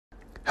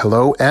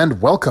Hello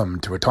and welcome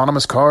to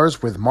Autonomous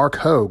Cars with Mark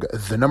Hogue,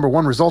 the number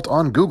one result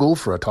on Google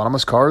for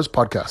autonomous cars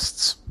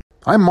podcasts.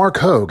 I'm Mark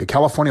Hogue, a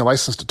California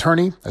licensed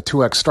attorney, a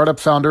 2X startup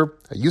founder,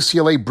 a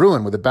UCLA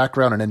Bruin with a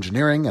background in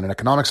engineering and an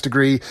economics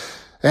degree,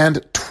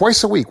 and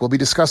twice a week we'll be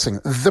discussing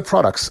the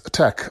products,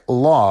 tech,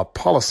 law,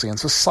 policy, and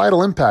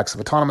societal impacts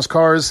of autonomous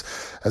cars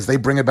as they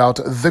bring about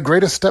the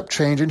greatest step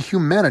change in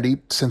humanity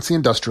since the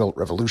Industrial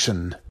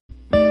Revolution.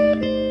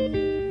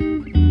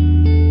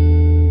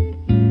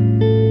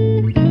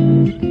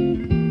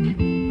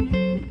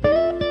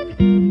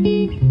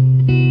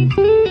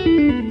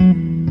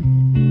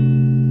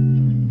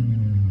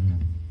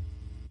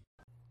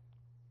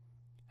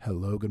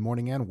 Hello, good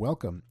morning, and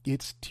welcome.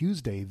 It's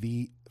Tuesday,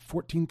 the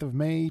 14th of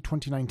May,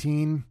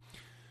 2019.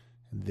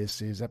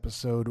 This is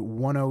episode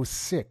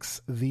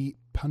 106, the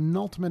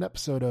penultimate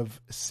episode of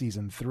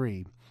Season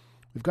 3.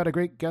 We've got a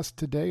great guest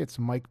today. It's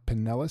Mike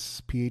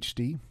Pinellas,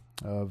 PhD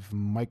of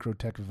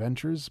Microtech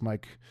Ventures.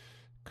 Mike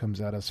comes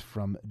at us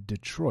from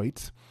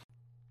Detroit.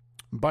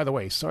 By the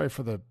way, sorry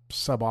for the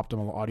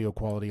suboptimal audio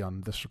quality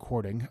on this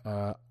recording.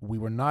 We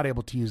were not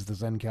able to use the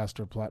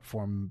Zencastr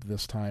platform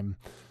this time,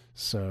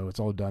 so it's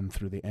all done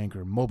through the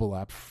Anchor mobile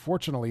app.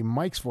 Fortunately,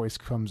 Mike's voice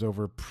comes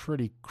over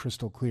pretty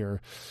crystal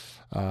clear.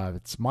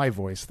 It's my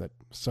voice that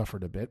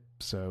suffered a bit,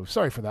 so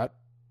sorry for that,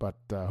 but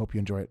hope you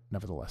enjoy it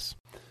nevertheless.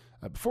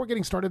 Before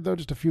getting started, though,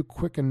 just a few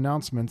quick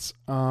announcements.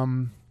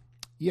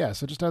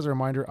 So just as a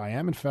reminder, I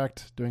am, in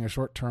fact, doing a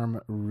short-term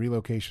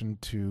relocation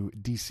to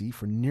DC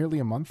for nearly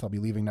a month. I'll be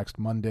leaving next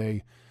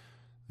Monday,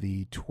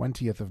 the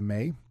 20th of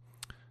May.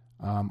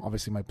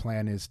 Obviously, my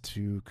plan is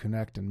to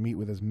connect and meet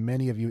with as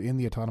many of you in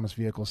the autonomous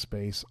vehicle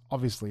space,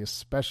 obviously,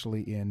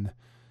 especially in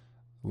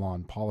law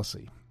and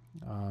policy.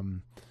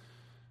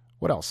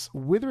 What else?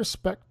 With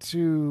respect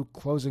to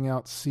closing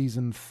out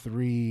Season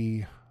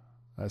 3,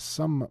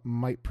 some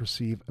might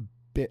perceive a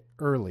bit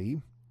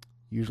early.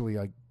 Usually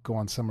I go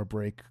on summer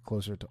break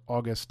closer to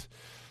August.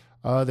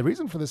 The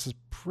reason for this is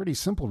pretty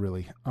simple,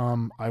 really.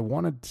 I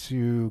wanted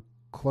to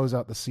close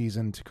out the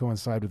season to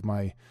coincide with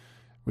my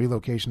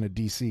relocation to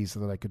DC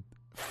so that I could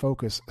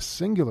focus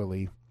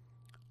singularly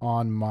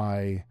on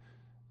my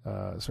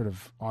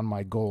on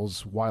my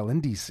goals while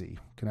in DC,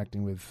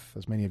 connecting with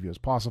as many of you as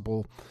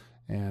possible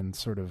and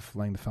sort of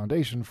laying the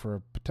foundation for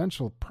a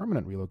potential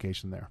permanent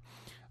relocation there.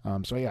 I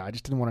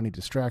just didn't want any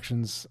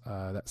distractions.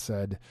 That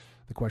said,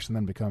 the question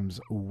then becomes,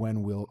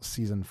 when will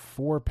Season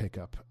 4 pick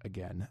up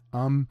again?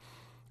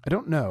 I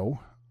don't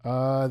know.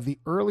 The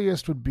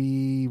earliest would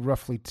be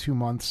roughly 2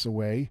 months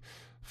away,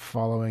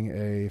 following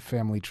a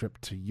family trip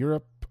to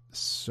Europe.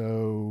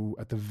 So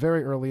at the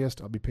very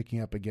earliest, I'll be picking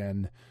up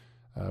again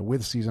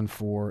with Season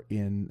 4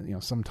 in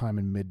sometime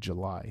in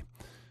mid-July.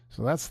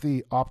 So that's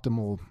the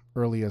optimal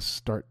earliest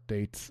start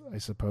date. I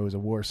suppose a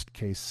worst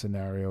case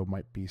scenario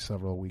might be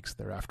several weeks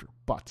thereafter.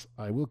 But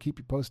I will keep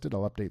you posted.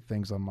 I'll update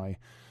things on my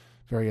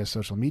various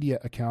social media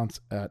accounts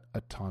at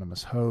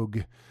Autonomous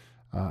Hogue,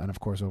 and of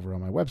course over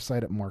on my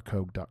website at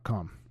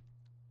markhogue.com.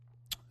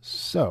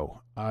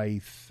 So I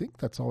think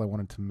that's all I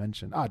wanted to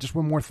mention. Just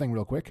one more thing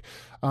real quick.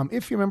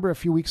 If you remember a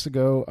few weeks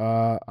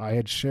ago, I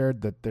had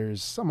shared that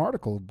there's some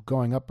article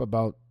going up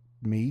about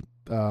me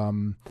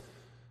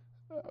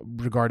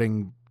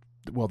regarding,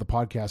 the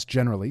podcast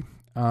generally.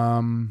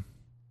 I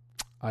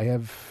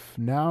have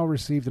now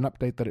received an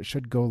update that it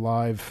should go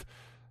live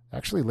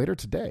actually later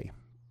today.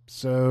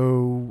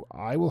 So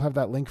I will have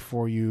that link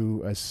for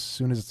you as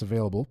soon as it's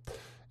available.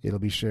 It'll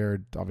be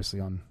shared, obviously,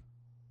 on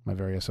my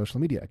various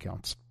social media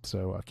accounts.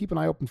 So keep an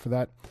eye open for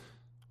that.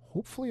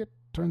 Hopefully it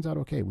turns out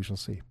okay. We shall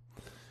see.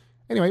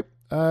 Anyway,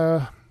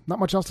 not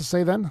much else to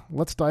say then.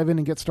 Let's dive in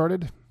and get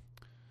started.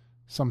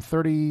 Some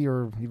 30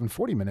 or even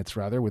 40 minutes,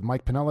 rather, with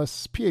Mike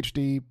Pinellas,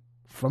 PhD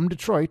from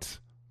Detroit.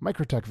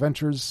 Microtech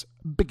Ventures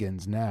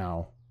begins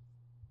now.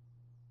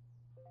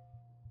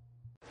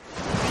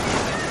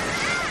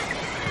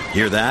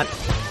 Hear that?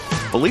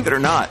 Believe it or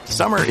not,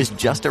 summer is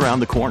just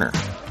around the corner.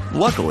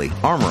 Luckily,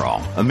 Armor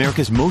All,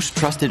 America's most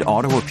trusted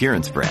auto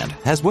appearance brand,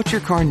 has what your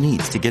car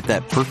needs to get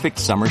that perfect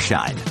summer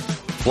shine.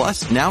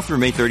 Plus, now through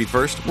May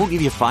 31st, we'll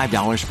give you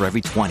 $5 for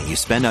every $20 you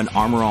spend on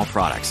Armor All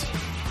products.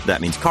 That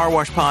means car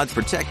wash pods,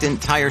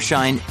 protectant, tire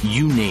shine,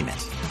 you name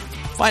it.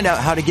 Find out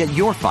how to get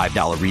your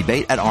 $5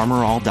 rebate at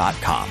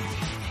armorall.com.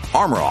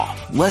 Armor All,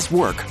 less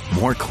work,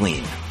 more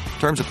clean.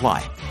 Terms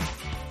apply.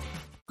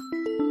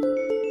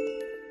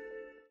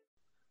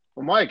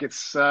 Well, Mike,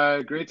 it's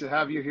great to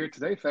have you here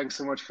today. Thanks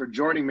so much for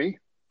joining me.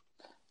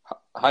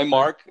 Hi,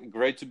 Mark.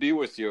 Great to be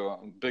with you.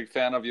 I'm a big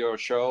fan of your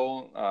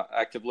show,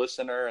 active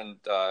listener, and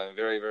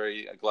very,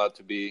 very glad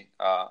to be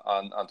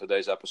on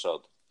today's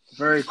episode.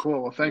 Very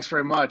cool. Well, thanks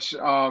very much.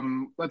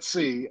 Let's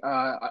see.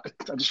 I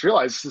just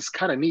realized this is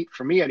kind of neat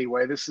for me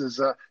anyway. This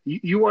is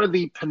you are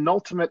the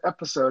penultimate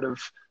episode of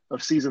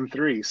Season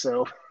 3,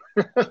 so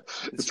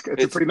it's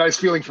a pretty nice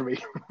feeling for me.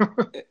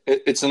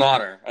 It's an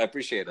honor. I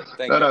appreciate it.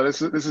 Thank you. No,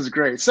 this is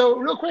great. So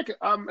real quick,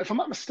 if I'm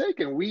not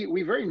mistaken,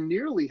 we very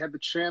nearly had the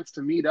chance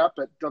to meet up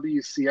at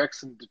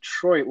WCX in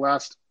Detroit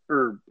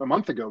a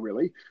month ago,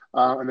 really.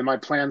 And then my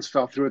plans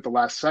fell through at the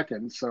last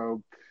second.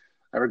 So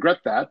I regret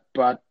that,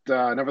 but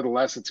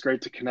nevertheless, it's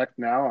great to connect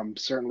now. I'm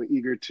certainly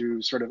eager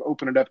to sort of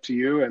open it up to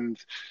you and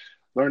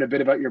learn a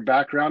bit about your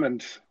background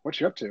and what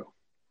you're up to.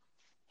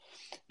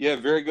 Yeah,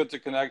 very good to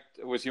connect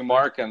with you,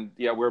 Mark. And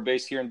yeah, we're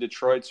based here in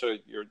Detroit, so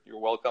you're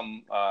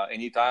welcome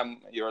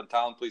anytime you're in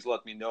town. Please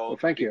let me know. Well,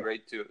 thank you.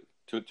 It'd be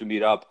great to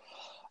meet up.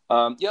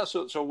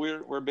 So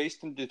we're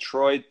based in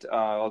Detroit.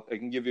 I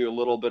can give you a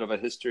little bit of a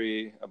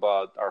history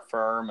about our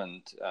firm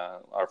and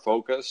our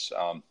focus.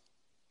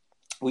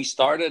 We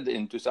started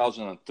in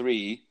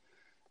 2003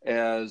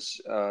 as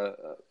a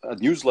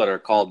newsletter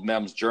called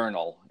MEMS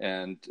Journal,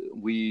 and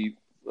we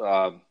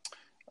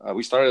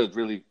started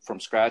really from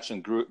scratch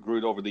and grew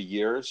it over the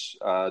years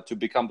to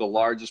become the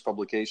largest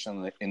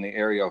publication in the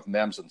area of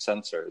MEMS and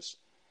sensors.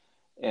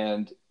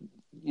 And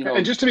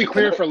and just to be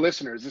clear for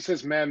listeners, this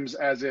is MEMS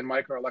as in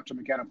micro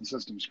electromechanical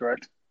systems,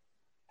 correct?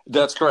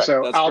 That's correct.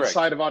 So That's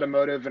outside correct. of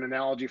automotive, an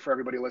analogy for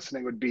everybody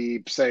listening would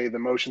be, say, the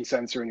motion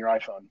sensor in your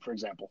iPhone, for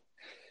example.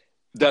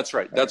 That's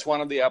right. That's one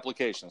of the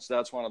applications.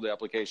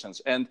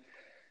 And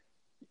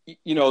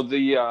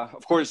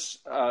of course,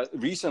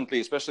 recently,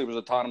 especially with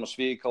autonomous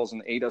vehicles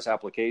and ADAS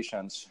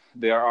applications,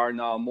 there are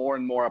now more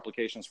and more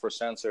applications for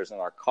sensors in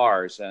our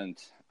cars. And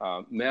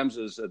MEMS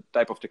is a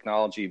type of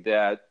technology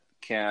that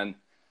can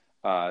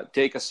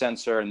take a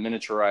sensor and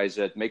miniaturize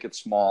it, make it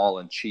small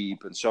and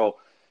cheap. And so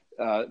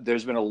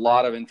there's been a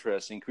lot of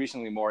interest,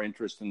 increasingly more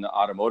interest in the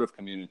automotive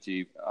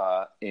community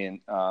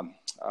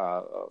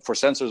for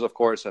sensors, of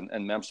course,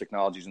 and MEMS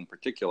technologies in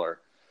particular.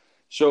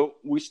 So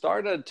we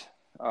started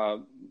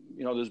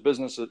this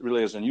business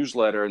really as a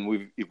newsletter, and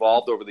we've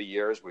evolved over the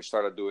years. We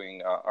started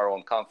doing our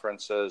own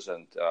conferences,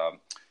 and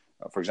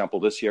for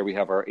example, this year we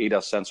have our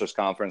ADAS Sensors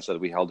Conference that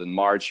we held in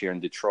March here in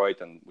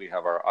Detroit, and we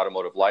have our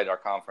Automotive LiDAR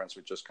Conference,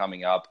 which is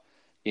coming up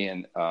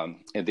at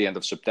the end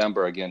of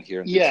September again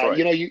here in Detroit.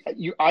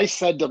 I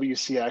said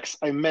WCX.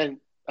 I meant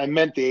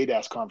the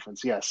ADAS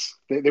conference. Yes,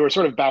 they were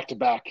sort of back to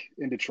back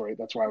in Detroit.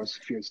 That's why I was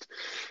confused.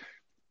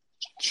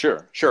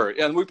 Sure,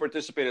 and we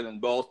participated in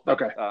both. But,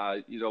 okay.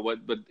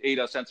 But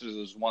ADAS Sensors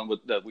is one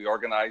that we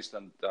organized,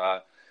 and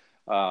the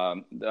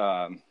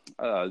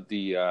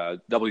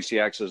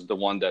WCX is the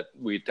one that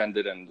we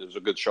attended, and it was a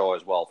good show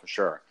as well, for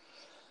sure.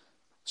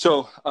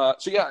 So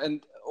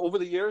and over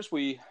the years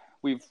we've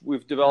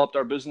developed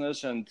our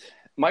business, and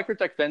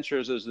Microtech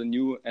Ventures is the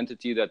new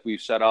entity that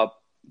we've set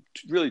up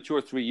really 2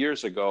 or 3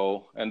 years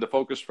ago, and the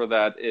focus for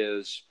that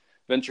is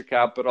venture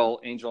capital,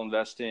 angel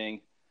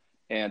investing,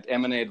 and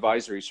M&A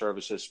advisory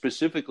services,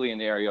 specifically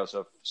in areas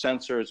of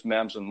sensors,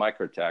 MEMS, and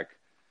Microtech.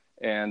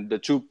 And the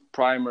two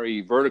primary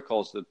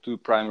verticals, the two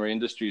primary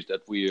industries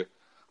that we're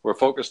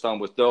focused on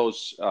with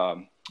those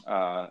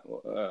that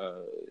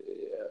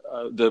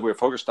we're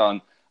focused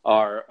on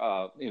are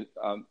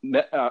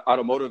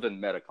automotive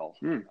and medical.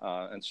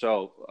 And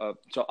so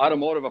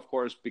automotive, of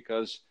course,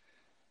 because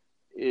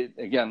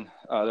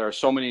there are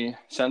so many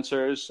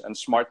sensors and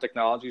smart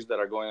technologies that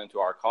are going into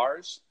our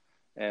cars,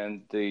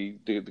 and the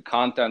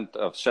content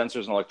of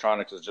sensors and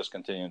electronics is just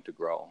continuing to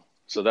grow.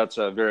 So that's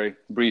a very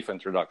brief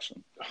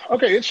introduction.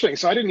 Okay, interesting.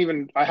 So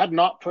I had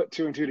not put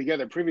 2 and 2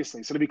 together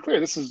previously. So to be clear,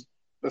 this is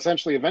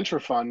essentially a venture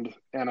fund,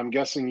 and I'm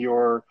guessing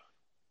you're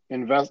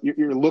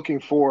looking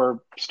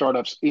for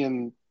startups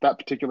in that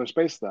particular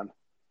space then.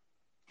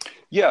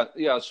 Yeah.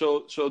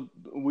 So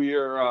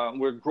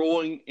we're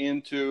growing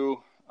into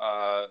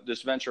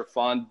this venture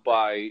fund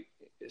by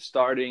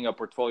starting a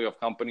portfolio of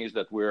companies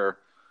that we're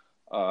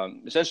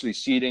essentially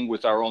seeding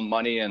with our own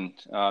money and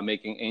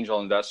making angel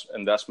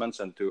investments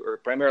into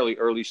primarily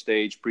early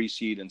stage,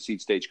 pre-seed, and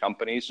seed stage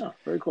companies. Oh,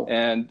 very cool.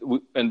 And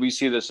we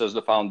see this as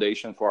the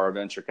foundation for our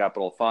venture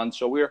capital fund.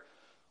 So we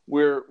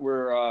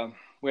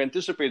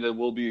anticipate that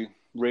we'll be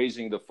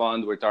raising the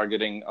fund. We're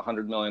targeting a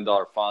 $100 million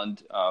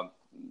fund,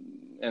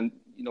 and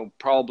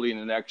probably in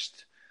the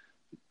next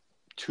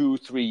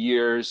 2-3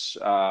 years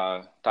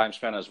time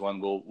span is when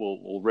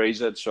we'll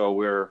raise it. So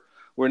we're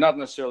not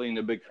necessarily in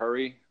a big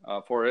hurry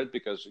for it,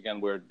 because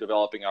again, we're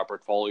developing our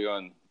portfolio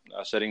and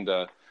setting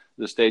the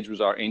stage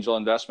with our angel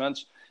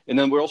investments. And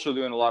then we're also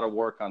doing a lot of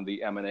work on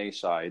the M&A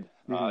side,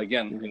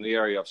 in the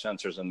area of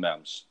sensors and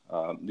MEMS.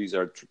 These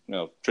are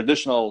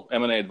traditional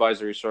M&A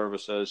advisory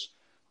services,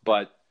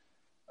 but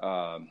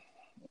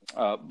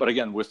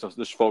again, with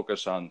this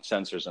focus on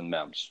sensors and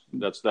MEMS.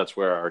 That's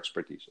where our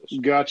expertise is.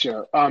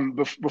 Gotcha.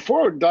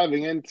 Before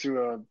diving into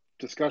a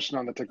discussion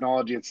on the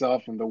technology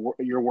itself and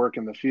your work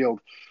in the field,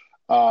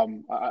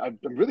 I'm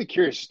really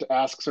curious to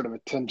ask sort of a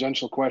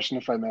tangential question,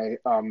 if I may.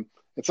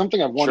 It's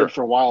something I've wondered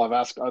for a while. I've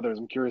asked others.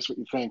 I'm curious what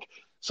you think.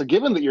 So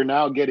given that you're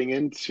now getting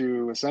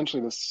into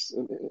essentially this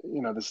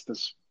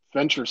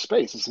venture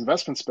space, this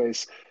investment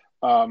space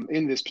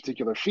in this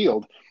particular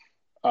field,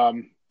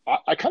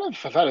 I kind of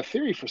have had a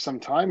theory for some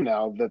time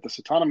now that this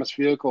autonomous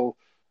vehicle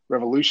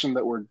revolution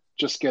that we're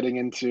just getting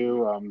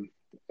into,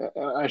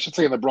 I should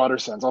say in the broader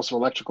sense, also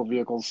electric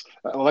vehicles,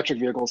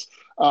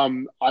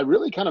 I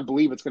really kind of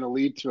believe it's going to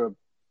lead to a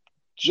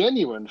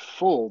genuine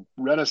full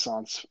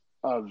renaissance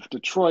of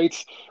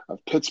Detroit,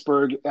 of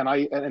Pittsburgh, and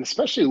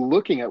especially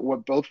looking at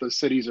what both those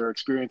cities are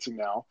experiencing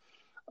now.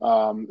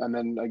 And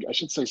then I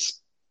should say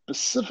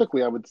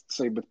specifically, I would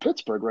say with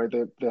Pittsburgh, right?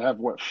 They have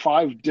what,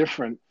 5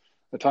 different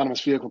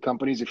autonomous vehicle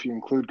companies if you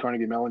include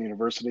Carnegie Mellon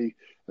University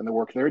and the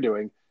work they're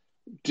doing.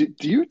 Do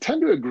you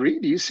tend to agree?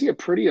 Do you see a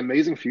pretty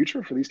amazing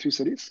future for these 2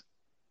 cities?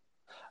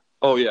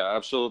 Oh yeah,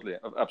 absolutely,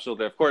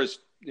 absolutely. Of course,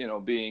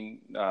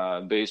 being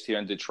based here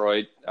in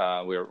Detroit,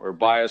 we're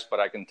biased, but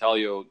I can tell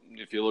you,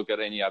 if you look at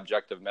any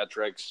objective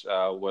metrics,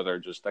 whether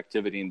just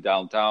activity in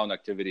downtown,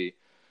 activity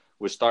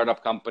with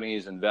startup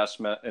companies,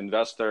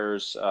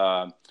 investors,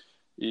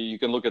 you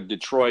can look at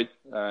Detroit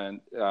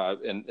and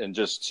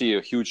just see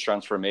a huge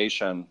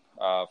transformation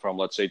from,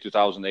 let's say,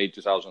 2008,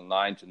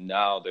 2009 to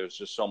now. There's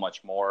just so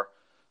much more.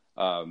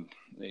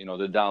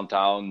 The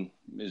downtown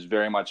is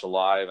very much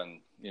alive and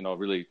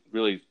really,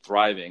 really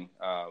thriving.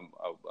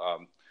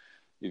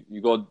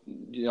 You go,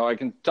 I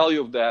can tell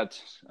you that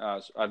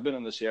I've been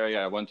in this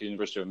area. I went to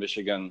University of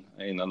Michigan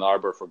in Ann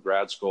Arbor for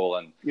grad school,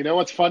 and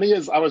what's funny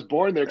is I was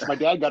born there because my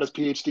dad got his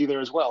PhD there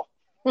as well.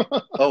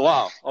 Oh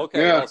wow!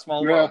 Okay, yeah, well,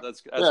 small world.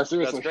 That's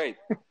seriously. That's great.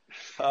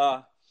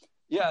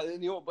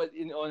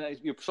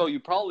 So you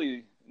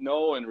probably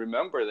know and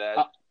remember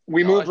that.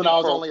 We moved when I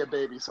was only a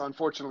baby, so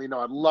unfortunately, no.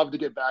 I'd love to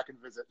get back and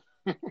visit.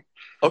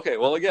 Okay,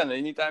 well, again,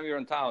 anytime you're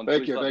in town,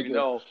 please let me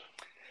know.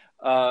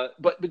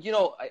 But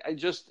I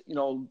just,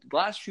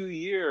 last few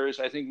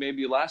years, I think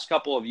maybe last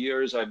couple of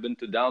years, I've been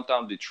to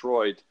downtown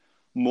Detroit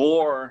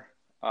more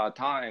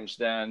times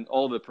than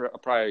all the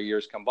prior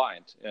years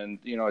combined. And,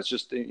 it's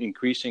just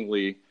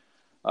increasingly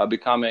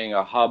becoming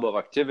a hub of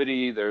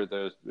activity.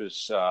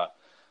 There's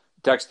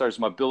Techstars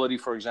Mobility,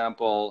 for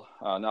example,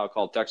 now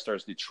called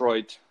Techstars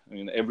Detroit. I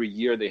mean, every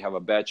year they have a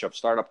batch of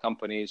startup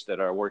companies that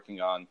are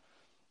working on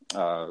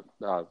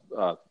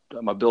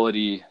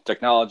mobility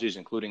technologies,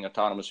 including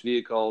autonomous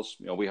vehicles.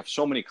 We have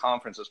so many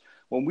conferences.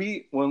 When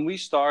we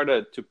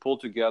started to pull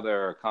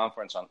together a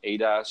conference on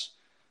ADAS,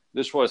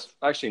 this was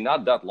actually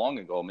not that long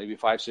ago, maybe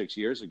 5-6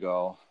 years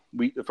ago.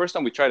 The first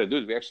time we tried to do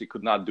it, we actually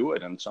could not do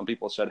it. And some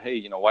people said,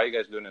 hey, why are you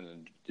guys doing it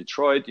in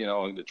Detroit?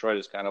 Detroit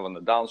is kind of on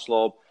the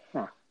downslope.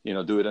 Huh.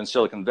 Do it in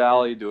Silicon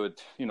Valley, do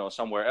it,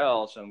 somewhere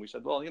else. And we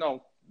said, well,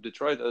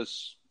 Detroit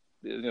is,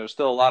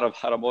 still a lot of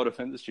automotive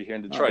industry here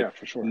in Detroit. Oh, yeah,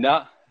 for sure.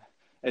 Now,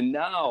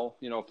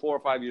 4 or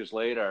 5 years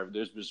later,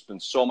 there's just been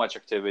so much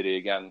activity.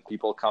 Again,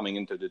 people coming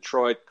into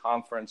Detroit,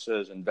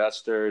 conferences,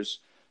 investors,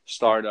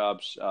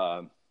 startups.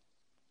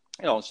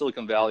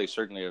 Silicon Valley is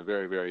certainly a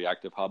very, very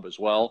active hub as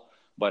well.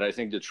 But I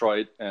think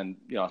Detroit and,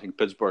 I think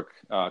Pittsburgh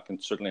can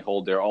certainly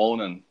hold their own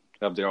and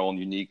have their own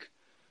unique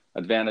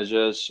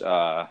advantages.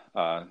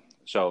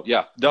 So,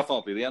 yeah,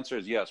 definitely. The answer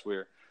is yes.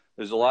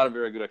 There's a lot of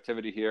very good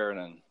activity here,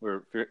 and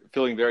we're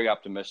feeling very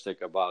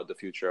optimistic about the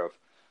future of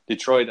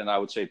Detroit, and I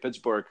would say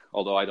Pittsburgh,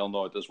 although I don't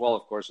know it as well,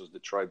 of course, as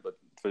Detroit, but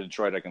for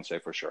Detroit, I can say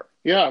for sure.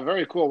 Yeah,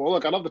 very cool. Well,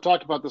 look, I'd love to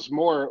talk about this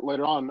more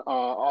later on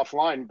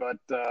offline, but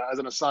as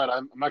an aside,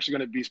 I'm actually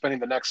going to be spending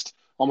the next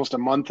almost a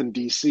month in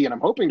D.C., and I'm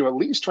hoping to at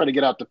least try to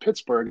get out to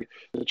Pittsburgh.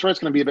 Detroit's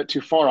going to be a bit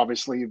too far,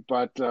 obviously,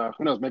 but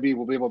who knows, maybe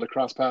we'll be able to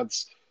cross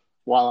paths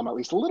while I'm at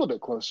least a little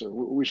bit closer.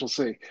 We shall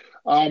see.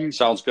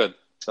 Sounds good.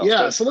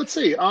 Good. So let's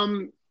see.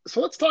 So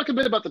let's talk a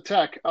bit about the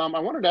tech. I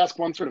wanted to ask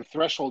one sort of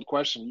threshold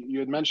question. You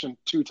had mentioned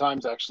 2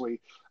 times, actually,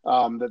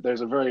 that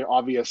there's a very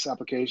obvious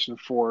application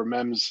for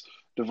MEMS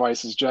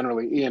devices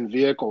generally in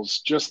vehicles.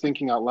 Just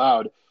thinking out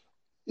loud,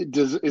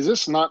 is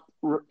this not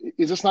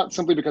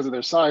simply because of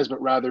their size,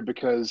 but rather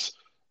because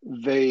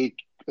they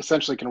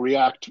essentially can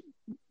react,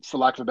 for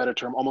lack of a better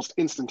term, almost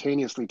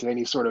instantaneously to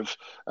any sort of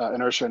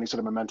inertia, any sort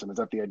of momentum? Is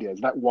that the idea?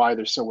 Is that why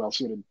they're so well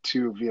suited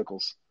to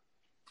vehicles?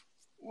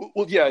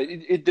 Well, yeah,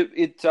 it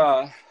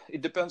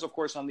depends, of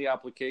course, on the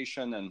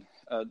application and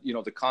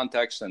the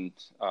context, and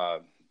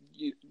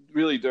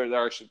really there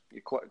are actually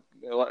quite,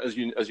 as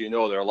you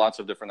know, there are lots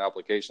of different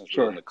applications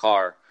within the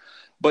car.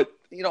 But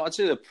I'd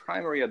say the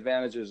primary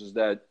advantages is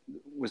that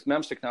with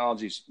MEMS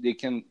technologies, they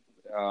can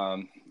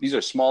these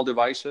are small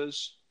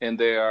devices and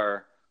they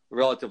are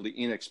relatively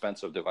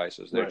inexpensive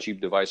devices. They're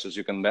cheap devices.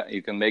 You can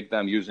make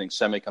them using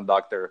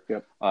semiconductor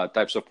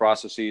types of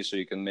processes, so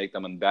you can make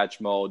them in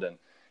batch mode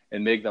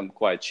and make them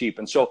quite cheap.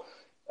 And so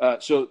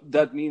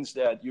that means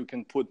that you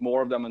can put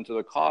more of them into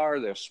the car.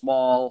 They're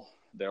small,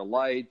 they're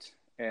light,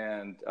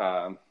 and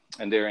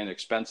they're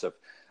inexpensive.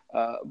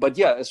 But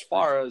yeah, as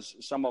far as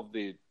some of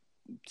the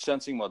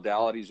sensing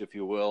modalities, if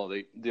you will,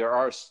 there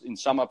are in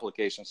some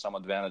applications some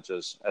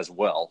advantages as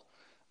well.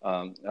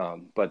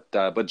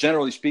 But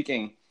generally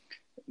speaking,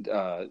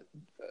 the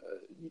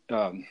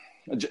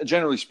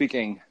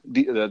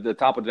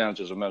top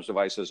advantages of MEMS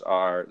devices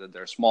are that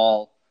they're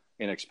small,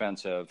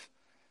 inexpensive,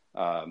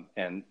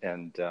 and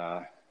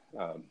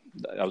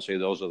I would say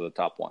those are the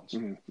top ones.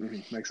 Mm-hmm,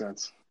 mm-hmm. Makes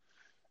sense.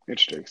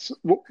 Interesting. So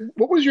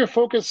what was your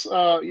focus?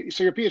 So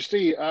your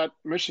PhD at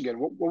Michigan,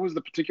 what was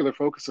the particular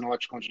focus in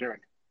electrical engineering?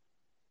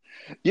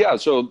 Yeah,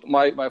 so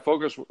my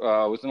focus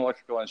within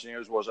electrical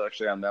engineers was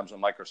actually on MEMS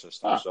and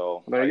microsystems.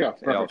 So there you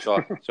go.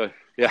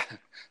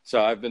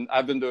 So I've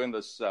been doing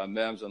this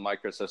MEMS and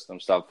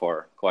microsystem stuff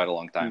for quite a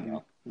long time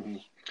now. Mm-hmm.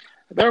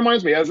 That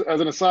reminds me, as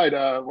an aside,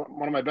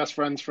 one of my best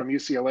friends from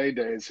UCLA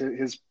days,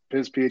 his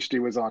PhD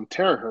was on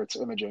terahertz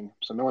imaging,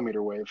 so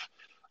millimeter wave.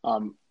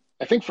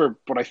 I think for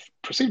what I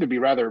perceive to be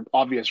rather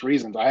obvious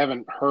reasons, I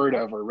haven't heard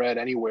of or read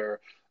anywhere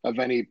of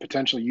any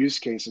potential use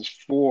cases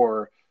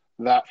for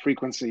that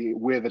frequency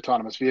with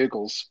autonomous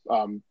vehicles.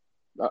 Am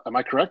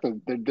I correct?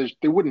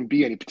 There wouldn't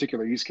be any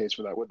particular use case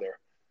for that, would there?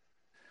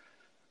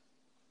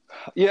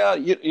 Yeah,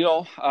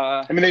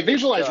 I mean, they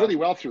visualize really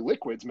well through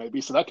liquids,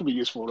 maybe, so that could be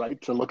useful, right?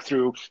 To look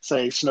through,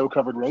 say,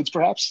 snow-covered roads,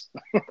 perhaps.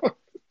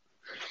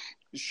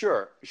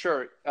 Sure.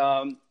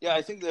 Yeah,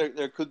 I think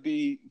there could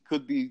be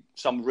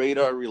some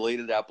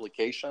radar-related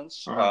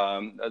applications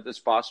that's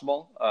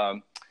possible.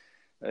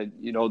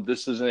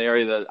 This is an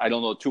area that I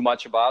don't know too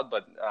much about,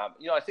 but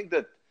I think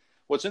that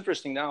what's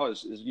interesting now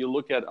is you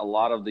look at a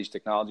lot of these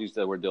technologies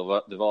that were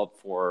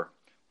developed for,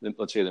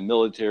 let's say, the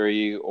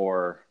military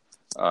or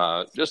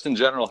just in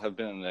general have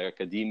been in the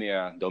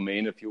academia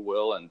domain, if you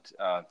will, and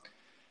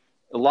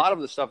a lot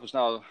of the stuff is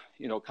now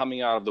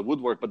coming out of the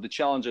woodwork. But the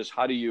challenge is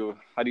how do you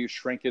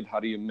shrink it? How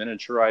do you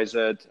miniaturize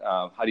it?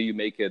 How do you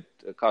make it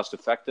cost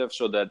effective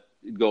so that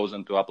it goes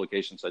into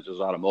applications such as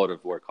automotive,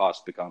 where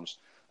cost becomes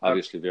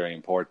obviously very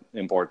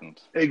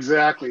important.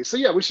 Exactly. So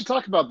yeah, we should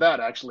talk about that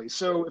actually.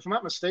 So if I'm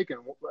not mistaken,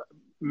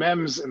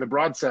 MEMS in the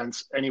broad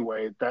sense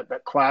anyway,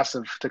 that class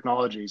of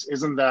technologies,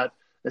 isn't that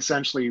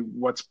essentially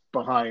what's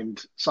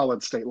behind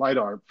solid state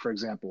LiDAR, for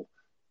example?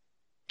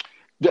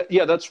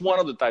 Yeah, that's one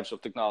of the types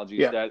of technologies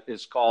that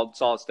is called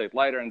solid state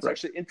LiDAR. And it's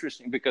actually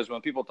interesting because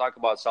when people talk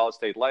about solid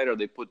state LiDAR,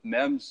 they put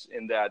MEMS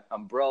in that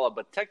umbrella.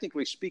 But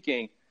technically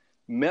speaking,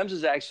 MEMS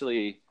is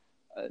actually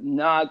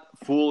not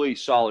fully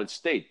solid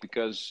state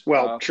because...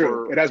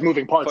 True. It has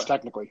moving parts,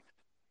 technically.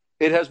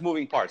 It has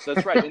moving parts.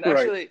 That's right. And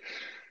right.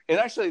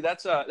 Actually,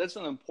 that's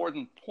an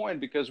important point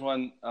because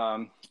when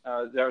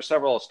there are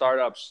several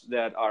startups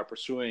that are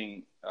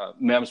pursuing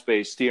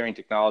MEMS-based steering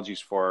technologies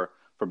for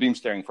beam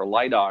steering for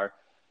LiDAR,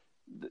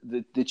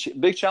 the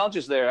big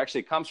challenges there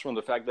actually comes from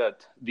the fact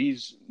that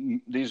these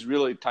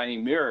really tiny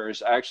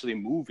mirrors are actually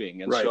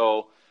moving. And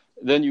so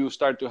then you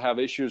start to have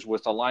issues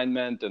with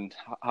alignment and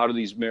how do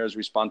these mirrors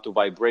respond to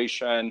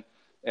vibration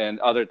and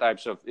other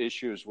types of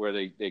issues where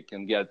they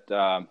can get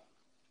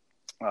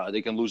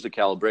they can lose the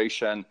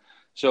calibration.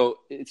 So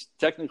it's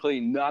technically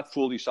not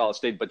fully solid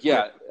state, but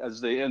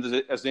as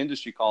the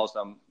industry calls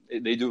them,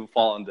 they do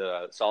fall in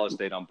the solid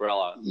state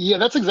umbrella. Yeah,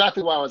 that's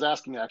exactly why I was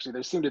asking, actually.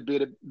 There seemed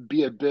to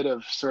be a bit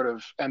of sort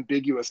of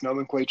ambiguous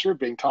nomenclature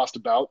being tossed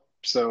about,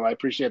 so I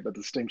appreciate the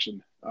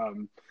distinction.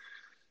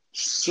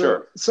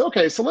 Sure. So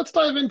let's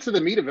dive into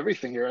the meat of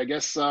everything here, I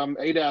guess,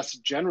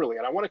 ADAS generally.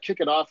 And I want to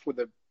kick it off with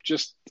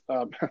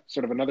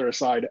sort of another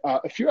aside.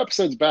 A few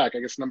episodes back,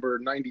 I guess number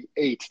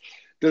 98,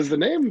 does the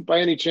name, by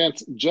any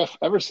chance, Jeff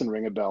Everson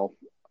ring a bell?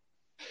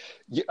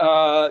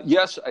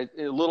 Yes, a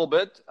little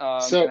bit.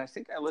 So I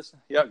think I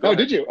listened. Yeah. Go ahead.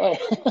 Did you? Oh,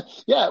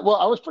 yeah. Well,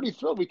 I was pretty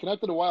thrilled. We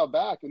connected a while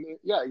back, and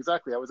yeah,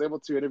 exactly. I was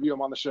able to interview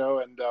him on the show,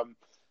 and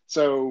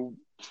so,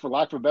 for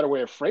lack of a better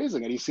way of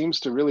phrasing it, he seems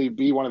to really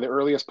be one of the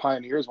earliest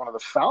pioneers, one of the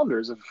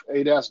founders of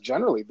ADAS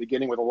generally,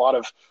 beginning with a lot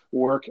of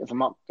work, if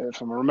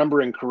I'm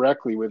remembering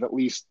correctly, with at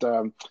least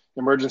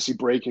emergency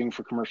braking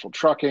for commercial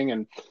trucking,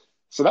 and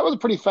so that was a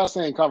pretty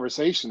fascinating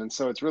conversation. And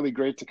so it's really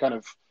great to kind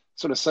of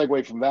sort of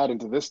segue from that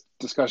into this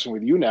discussion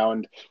with you now.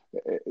 And,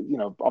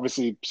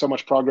 obviously so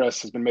much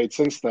progress has been made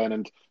since then.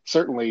 And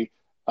certainly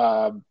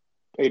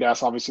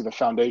ADAS, obviously the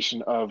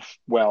foundation of,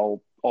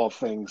 all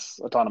things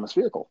autonomous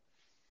vehicle.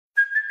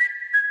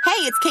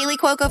 Hey, it's Kaylee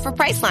Cuoco for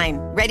Priceline.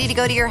 Ready to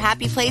go to your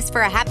happy place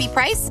for a happy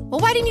price? Well,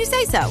 why didn't you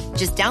say so?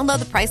 Just download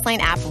the Priceline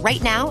app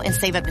right now and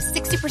save up to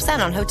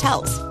 60% on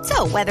hotels.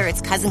 So whether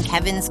it's Cousin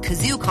Kevin's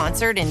Kazoo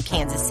Concert in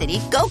Kansas City,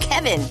 go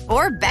Kevin,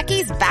 or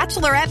Becky's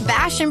Bachelorette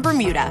Bash in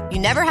Bermuda, you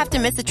never have to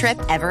miss a trip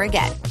ever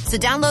again. So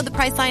download the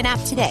Priceline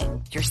app today.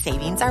 Your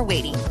savings are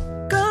waiting.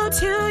 Go to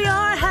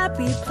your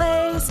happy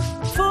place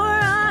for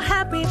a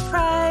happy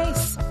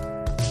price.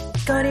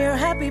 Go to your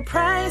happy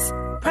price,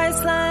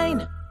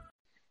 Priceline.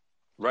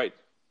 Right.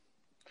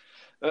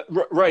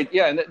 Right.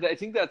 Yeah. And I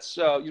think that's,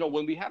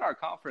 when we had our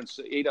conference,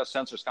 ADAS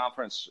Sensors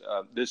Conference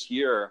this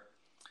year,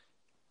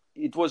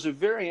 it was a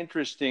very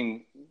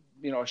interesting,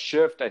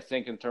 shift, I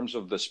think, in terms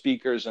of the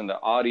speakers and the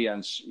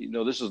audience.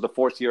 This is the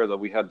fourth year that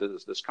we had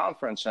this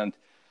conference. And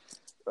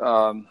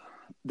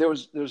there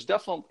was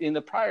definitely, in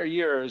the prior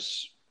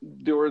years,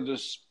 there were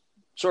this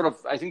sort of,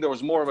 I think there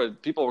was more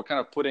of people were kind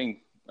of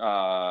putting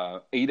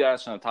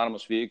ADAS and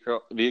autonomous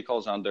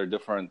vehicles on their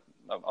different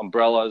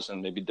umbrellas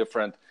and maybe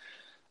different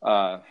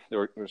there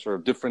were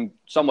sort of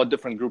somewhat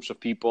different groups of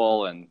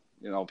people, and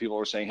people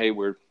were saying, hey,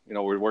 we're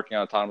working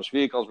on autonomous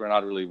vehicles, we're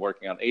not really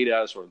working on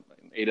ADAS, or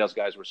ADAS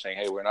guys were saying,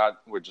 hey,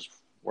 we're just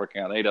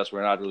working on ADAS,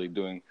 we're not really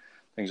doing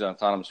things on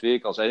autonomous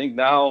vehicles. I think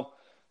now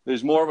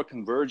there's more of a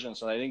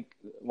convergence, and I think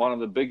one of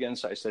the big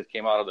insights that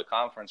came out of the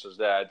conference is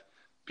that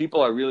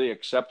people are really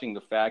accepting the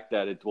fact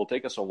that it will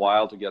take us a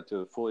while to get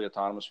to fully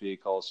autonomous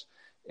vehicles,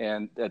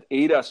 and that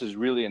ADAS is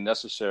really a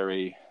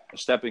necessary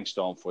stepping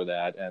stone for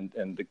that. And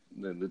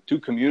the two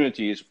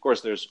communities, of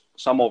course, there's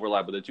some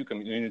overlap, but the two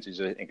communities,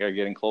 I think, are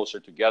getting closer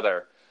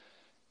together.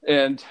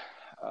 And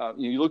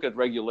you look at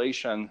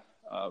regulation,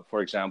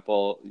 for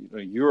example,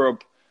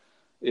 Europe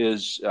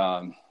is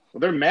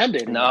they're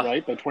mandating it,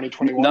 right, by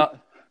 2021.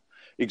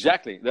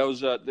 Exactly.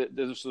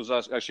 This was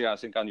actually, I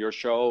think, on your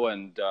show,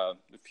 and a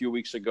few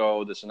weeks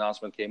ago, this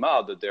announcement came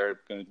out that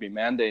they're going to be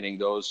mandating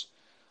those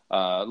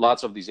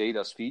lots of these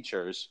ADAS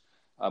features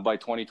by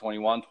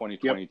 2021,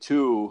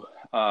 2022,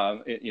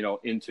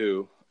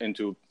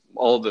 into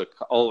all the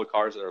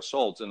cars that are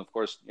sold. And of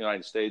course, the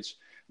United States,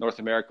 North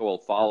America will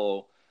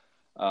follow.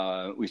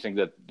 We think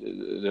that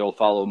they'll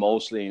follow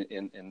mostly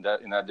in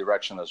that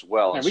direction as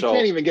well. And we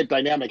can't even get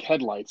dynamic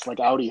headlights like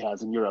Audi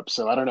has in Europe,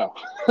 so I don't know.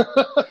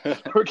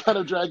 We're kind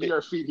of dragging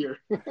our feet here.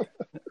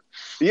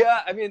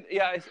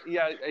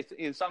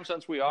 In some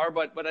sense we are,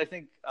 but I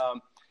think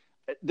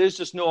there's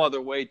just no other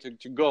way to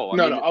go.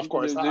 No, of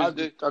course.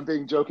 I'm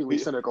being jokingly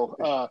cynical.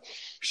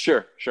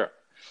 Sure.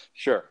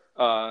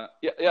 But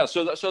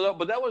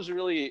that was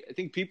really, I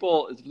think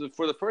people,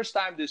 for the first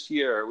time this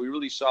year, we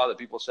really saw that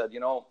people said,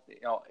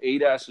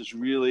 ADAS is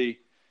really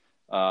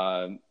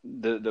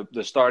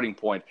the starting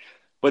point.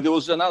 But there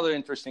was another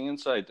interesting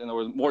insight, and there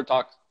was more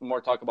talk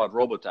about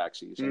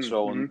robotaxis. And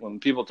so when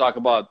people talk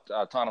about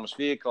autonomous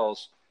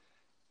vehicles,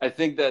 I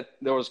think that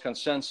there was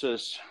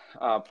consensus,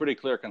 pretty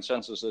clear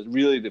consensus, that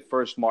really the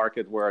first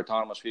market where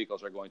autonomous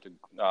vehicles are going to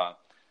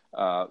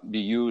be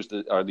used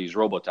are these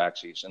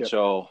robotaxis. And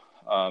so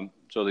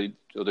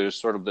there's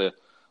sort of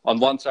on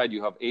one side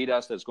you have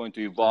ADAS that's going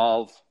to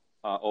evolve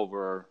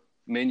over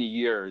many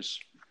years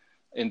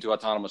into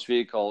autonomous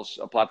vehicles,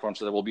 platforms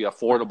that will be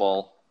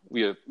affordable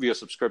via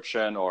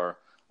subscription or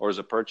as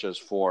a purchase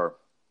for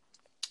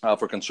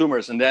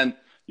consumers. And then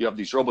you have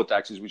these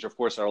robotaxis, which of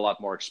course are a lot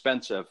more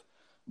expensive,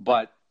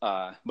 but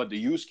the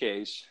use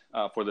case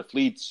for the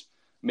fleets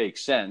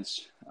makes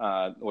sense,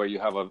 where you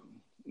have a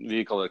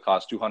vehicle that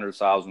costs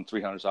 $200,000,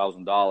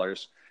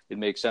 $300,000. It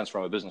makes sense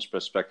from a business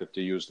perspective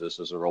to use this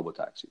as a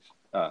robotaxi.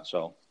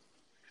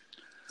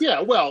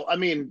 Yeah, well, I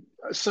mean,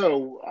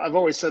 so I've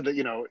always said that,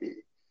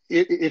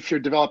 if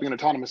you're developing an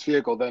autonomous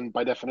vehicle, then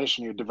by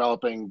definition, you're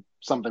developing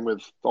something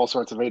with all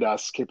sorts of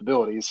ADAS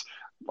capabilities.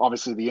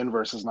 Obviously, the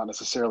inverse is not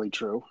necessarily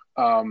true.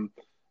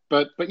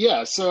 But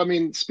yeah, so I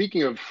mean,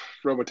 speaking of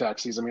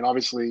robotaxis, I mean,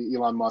 obviously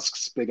Elon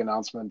Musk's big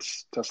announcement,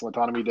 Tesla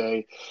Autonomy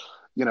Day,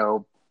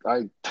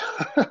 I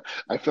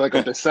feel like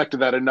I've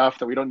dissected that enough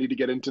that we don't need to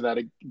get into that,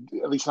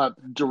 at least not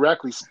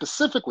directly,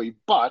 specifically,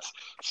 but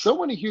so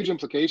many huge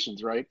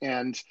implications, right?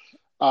 And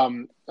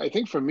I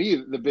think for me,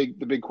 the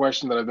big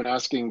question that I've been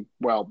asking,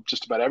 well,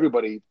 just about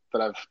everybody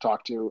that I've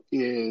talked to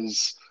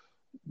is,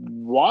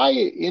 why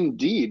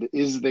indeed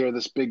is there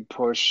this big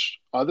push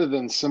other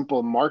than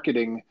simple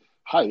marketing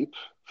hype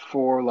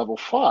for level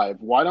 5?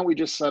 Why don't we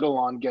just settle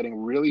on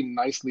getting really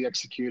nicely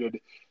executed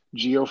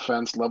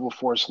geofence level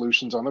 4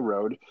 solutions on the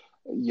road?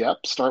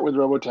 Yep, start with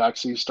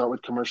robotaxis, start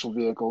with commercial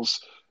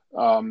vehicles,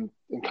 and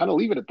kind of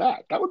leave it at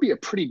that. That would be a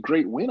pretty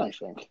great win, I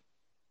think.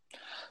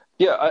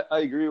 Yeah, I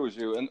agree with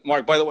you. And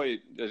Mark, by the way,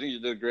 I think you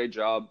did a great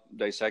job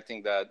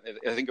dissecting that.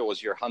 I think it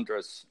was your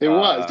 100th. It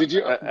was. Did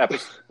you?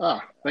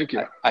 Episode. Thank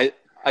you.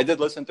 I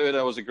did listen to it. I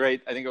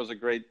think it was a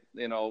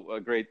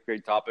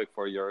great topic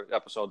for your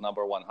episode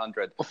number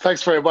 100. Well,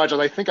 thanks very much.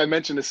 And I think I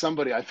mentioned to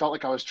somebody, I felt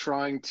like I was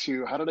trying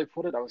to, how did I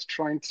put it? I was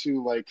trying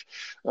to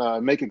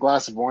make a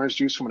glass of orange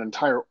juice from an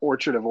entire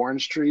orchard of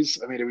orange trees.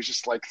 I mean, it was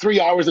just like 3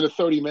 hours and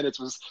 30 minutes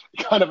was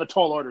kind of a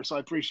tall order. So I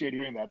appreciate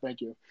hearing that.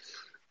 Thank you.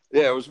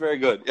 Yeah, it was very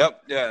good.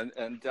 Yep. Yeah.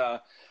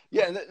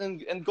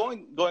 And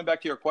going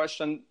back to your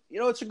question,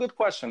 it's a good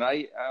question.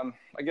 I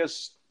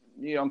guess,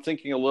 I'm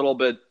thinking a little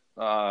bit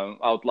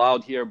out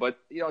loud here, but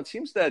it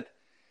seems that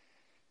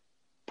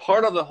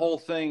part of the whole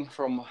thing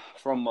from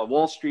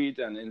Wall Street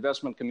and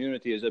investment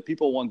community is that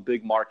people want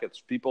big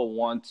markets. People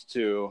want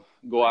to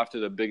go after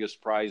the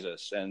biggest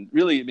prizes, and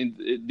really, I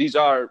mean, these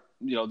are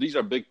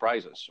big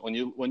prizes. When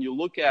you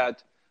look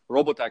at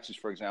robotaxis,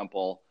 for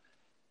example,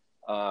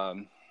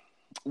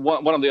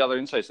 one of the other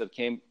insights that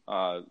came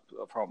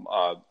from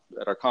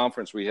at our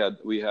conference, we had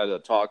a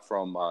talk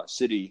from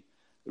Citi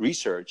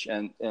Research,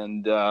 and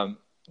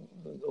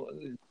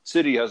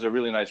Citi has a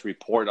really nice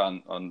report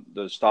on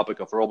this topic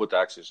of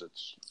robotaxis.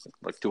 It's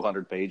like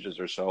 200 pages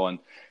or so, and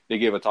they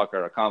gave a talk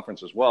at our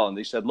conference as well. And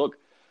they said, look,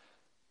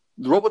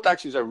 the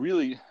robotaxis are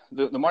really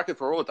the market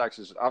for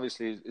robotaxis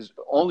obviously is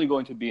only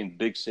going to be in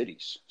big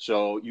cities.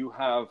 So you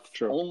have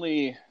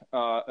only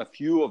a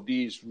few of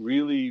these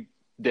really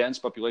dense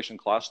population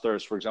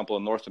clusters, for example,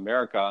 in North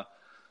America,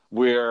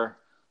 where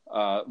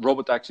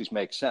robotaxis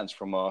make sense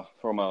from a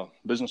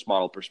business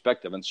model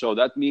perspective. And so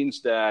that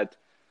means that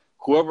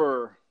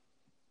whoever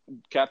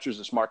captures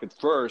this market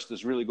first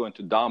is really going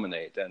to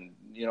dominate. And,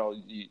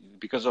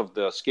 because of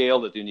the scale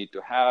that you need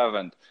to have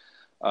and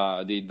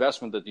the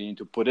investment that you need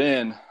to put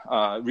in,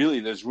 really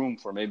there's room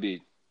for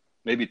maybe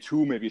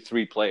 2, maybe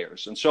 3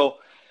 players. And so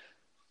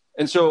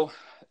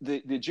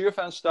the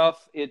geofence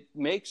stuff, it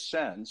makes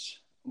sense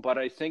but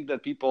I think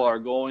that people are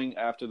going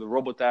after the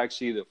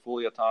robotaxi, the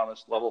fully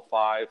autonomous level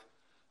 5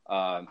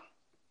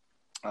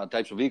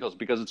 types of vehicles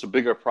because it's a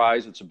bigger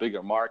price, it's a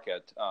bigger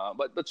market.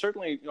 But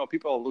certainly,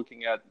 people are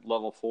looking at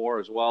level 4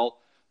 as well.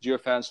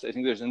 Geofenced. I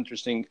think there's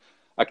interesting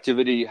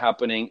activity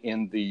happening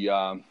in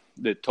the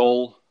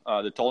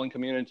tolling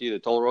community, the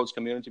toll roads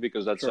community,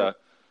 because that's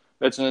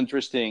an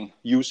interesting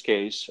use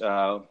case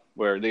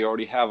where they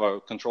already have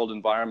a controlled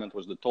environment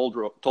with the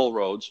toll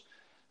roads,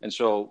 and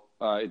so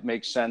it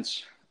makes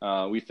sense,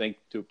 we think,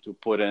 to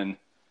put in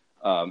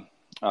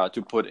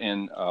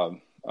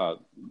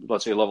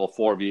let's say level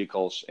 4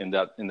 vehicles in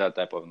that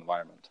type of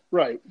environment.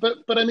 Right, but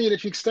I mean,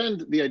 if you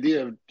extend the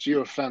idea of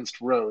geofenced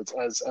roads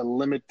as a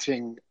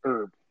limiting,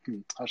 or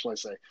how shall I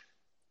say?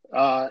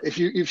 If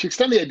you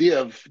extend the idea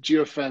of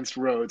geofenced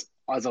roads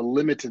as a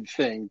limited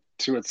thing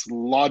to its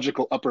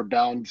logical upper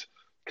bound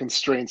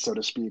constraints, so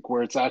to speak,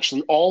 where it's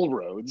actually all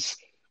roads,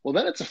 well,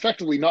 then it's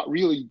effectively not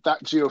really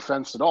that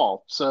geofenced at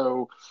all.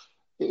 So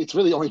it's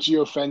really only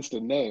geofenced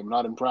in name,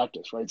 not in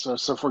practice, right? So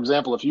for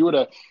example, if you were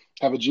to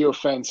have a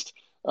geofenced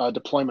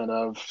deployment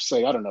of,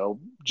 say, I don't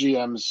know,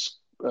 GM's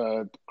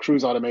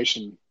cruise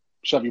automation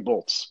Chevy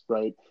Bolts,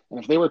 right? And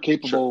if they were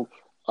capable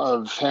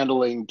of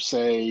handling,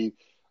 say,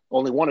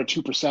 only 1 or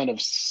 2%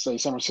 of, say,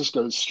 San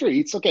Francisco's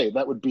streets, okay,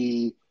 that would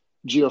be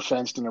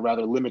geofenced in a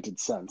rather limited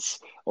sense,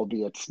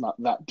 albeit it's not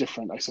that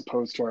different, I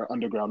suppose, to our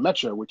underground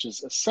metro, which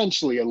is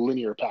essentially a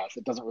linear path.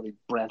 It doesn't really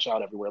branch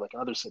out everywhere like in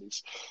other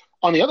cities.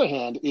 On the other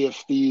hand,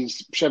 if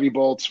these Chevy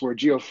Bolts were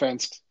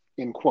geofenced,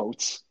 in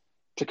quotes,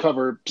 to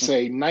cover,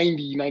 say,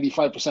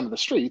 95% of the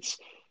streets,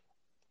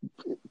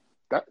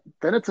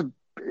 then it's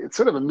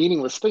sort of a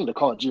meaningless thing to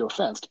call it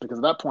geofenced, because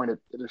at that point it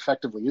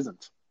effectively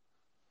isn't.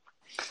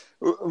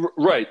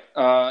 Right.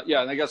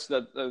 And I guess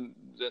that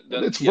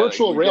it's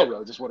virtual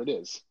railroads is what it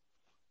is.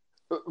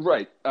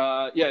 Right.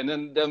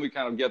 And then we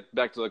kind of get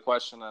back to the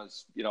question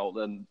as,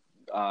 then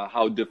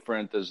how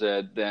different is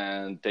it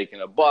than taking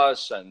a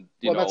bus? And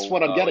that's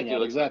what I'm getting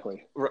at,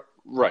 exactly.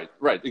 Right,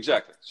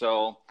 exactly.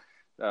 So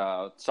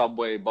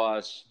subway,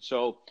 bus.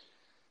 So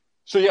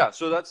that's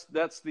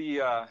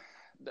the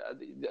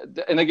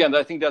and again,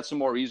 I think that's the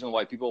more reason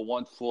why people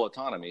want full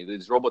autonomy.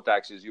 These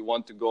robotaxis, you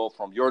want to go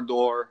from your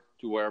door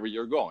to wherever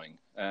you're going,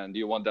 and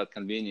you want that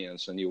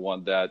convenience, and you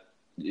want that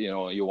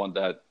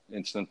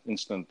instant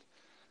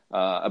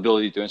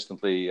ability to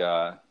instantly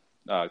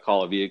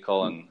call a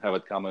vehicle and have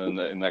it come in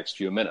the next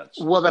few minutes.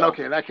 Well, then,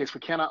 okay, in that case, we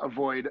cannot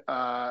avoid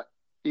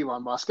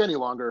Elon Musk any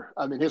longer.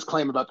 I mean, his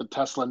claim about the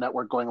Tesla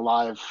network going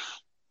live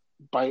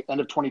by end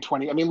of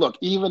 2020. I mean, look,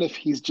 even if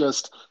he's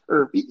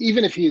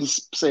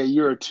say a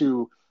year or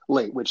two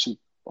late, which he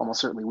almost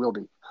certainly will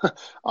be,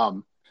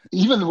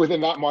 even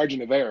within that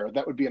margin of error,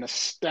 that would be an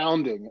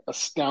astounding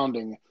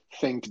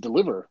thing to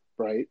deliver,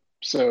 right?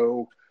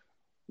 So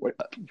what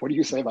do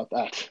you say about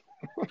that?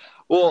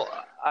 Well,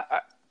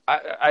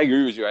 I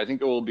agree with you. I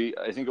think it will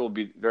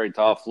be very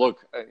tough.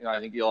 Look, I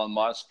think Elon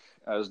Musk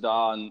has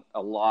done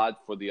a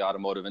lot for the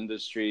automotive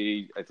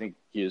industry. I think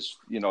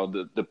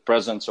the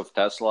presence of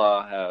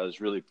Tesla has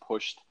really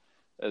pushed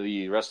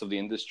the rest of the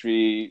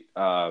industry,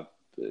 to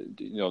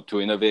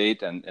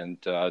innovate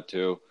and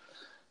to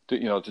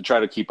try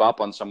to keep up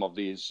on some of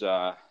these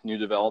new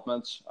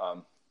developments.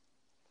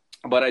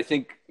 But I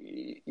think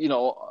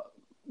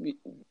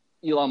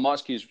Elon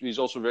Musk, he's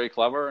also very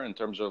clever in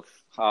terms of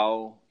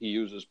how he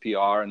uses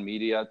PR and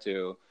media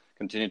to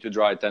continue to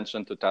draw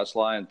attention to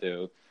Tesla and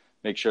to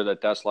make sure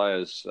that Tesla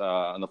is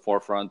on the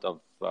forefront of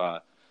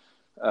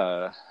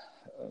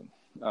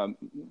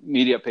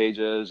media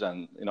pages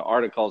and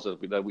articles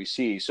that we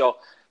see. So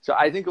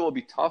I think it will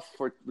be tough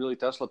for really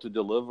Tesla to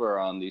deliver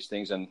on these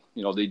things. And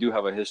they do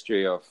have a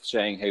history of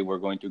saying, "Hey, we're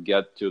going to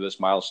get to this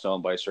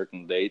milestone by a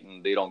certain date,"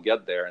 and they don't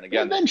get there. And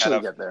again, they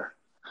eventually get there.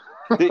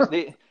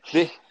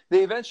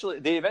 They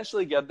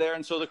eventually get there.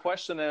 And so the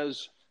question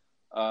is,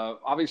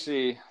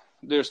 obviously,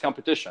 there's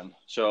competition.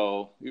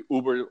 So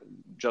Uber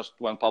just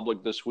went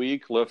public this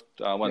week. Lyft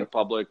went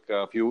public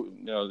a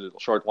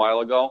short while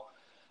ago.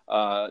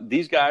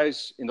 These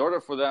guys, in order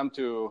for them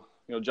to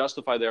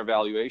justify their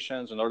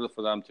valuations, in order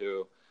for them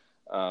to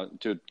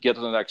get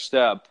to the next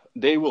step,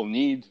 they will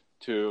need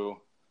to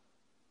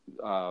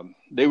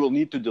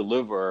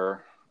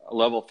deliver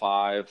level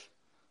 5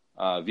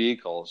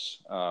 vehicles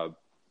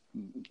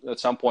at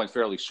some point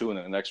fairly soon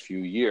in the next few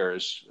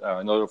years,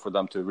 in order for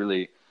them to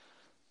really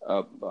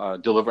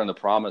deliver on the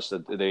promise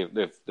that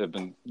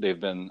they've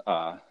been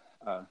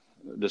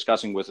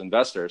discussing with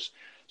investors.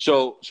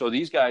 So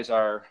these guys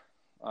are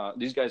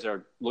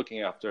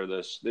looking after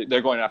this.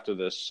 They're going after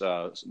this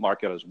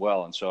market as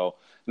well. And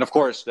of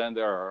course, then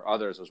there are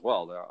others as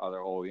well. There are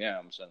other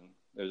OEMs and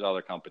there's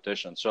other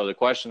competition. So the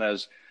question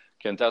is,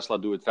 can Tesla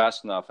do it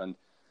fast enough? And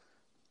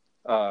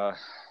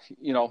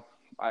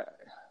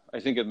I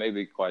think it may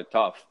be quite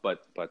tough,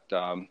 but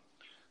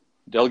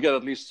they'll get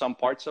at least some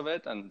parts of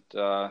it, and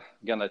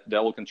again,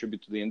 that will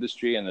contribute to the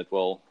industry, and it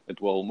will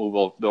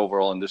move the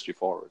overall industry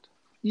forward.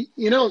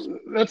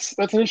 That's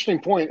an interesting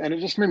point, and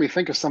it just made me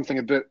think of something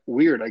a bit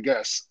weird, I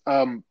guess.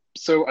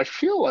 So I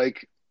feel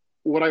like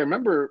what I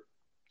remember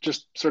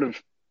just sort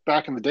of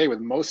back in the day with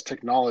most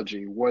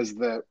technology was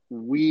that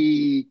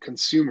we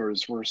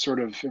consumers were sort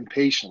of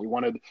impatient. We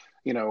wanted,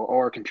 oh,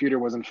 our computer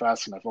wasn't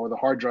fast enough, or the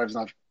hard drive's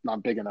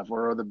not big enough,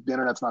 or the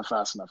internet's not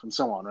fast enough, and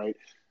so on, right?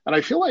 And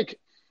I feel like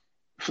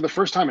for the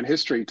first time in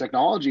history,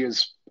 technology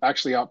is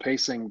actually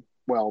outpacing,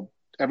 well,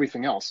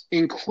 everything else,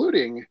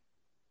 including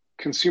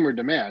consumer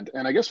demand.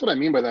 And I guess what I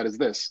mean by that is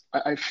this.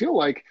 I feel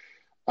like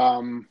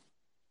even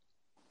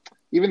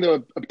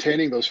though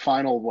obtaining those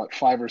final,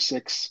 5 or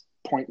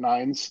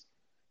 6.9s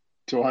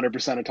to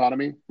 100%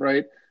 autonomy,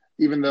 right?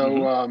 Even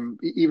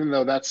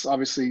though that's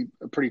obviously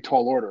a pretty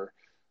tall order,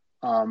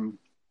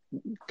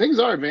 things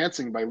are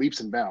advancing by leaps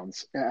and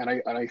bounds. And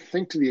I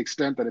think to the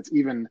extent that it's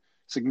even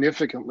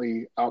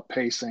significantly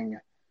outpacing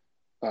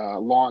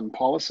law and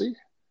policy,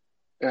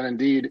 and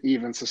indeed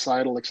even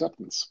societal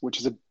acceptance, which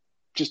is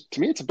just to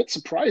me, it's a bit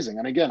surprising.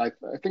 And again, I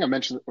think I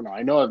mentioned,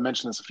 I know I've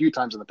mentioned this a few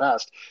times in the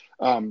past.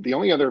 The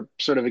only other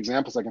sort of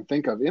examples I can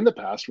think of in the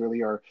past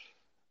really are,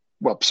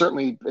 well,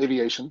 certainly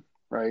aviation,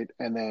 right?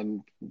 And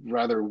then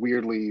rather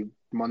weirdly,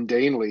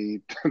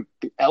 mundanely,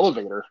 the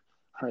elevator,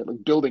 right?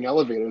 Like building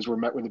elevators were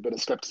met with a bit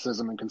of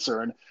skepticism and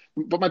concern.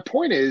 But my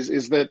point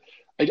is that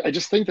I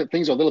just think that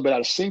things are a little bit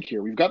out of sync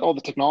here. We've got all the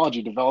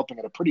technology developing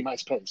at a pretty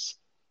nice pace,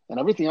 and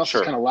everything else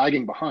is kind of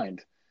lagging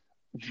behind.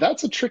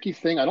 That's a tricky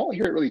thing. I don't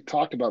hear it really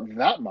talked about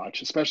that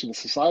much, especially the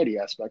society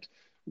aspect.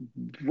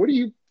 What do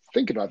you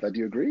think about that? Do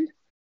you agree?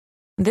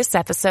 This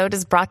episode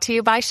is brought to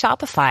you by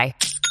Shopify.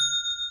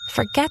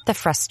 Forget the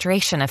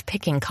frustration of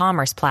picking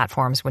commerce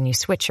platforms when you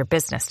switch your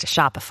business to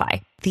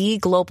Shopify, the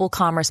global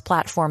commerce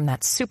platform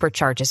that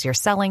supercharges your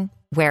selling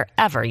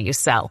wherever you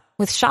sell.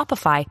 With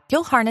Shopify,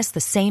 you'll harness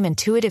the same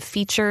intuitive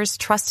features,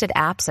 trusted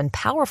apps, and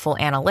powerful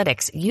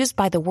analytics used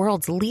by the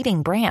world's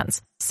leading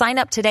brands. Sign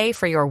up today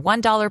for your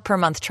 $1 per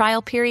month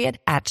trial period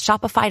at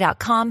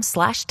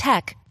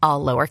shopify.com/tech,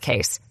 all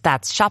lowercase.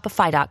 That's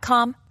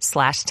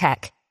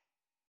shopify.com/tech.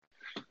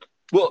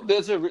 Well,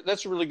 that's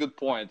a really good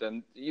point.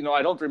 And,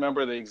 I don't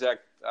remember the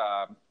exact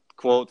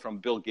quote from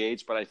Bill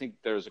Gates, but I think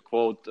there's a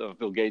quote of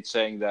Bill Gates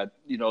saying that,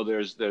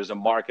 there's a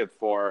market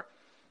for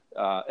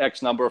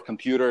X number of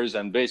computers,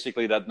 and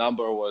basically that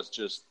number was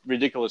just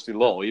ridiculously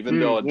low, even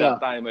though at that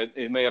time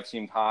it may have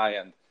seemed high.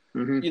 And,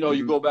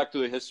 you go back to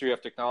the history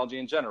of technology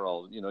in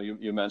general.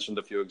 You mentioned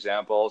a few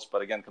examples,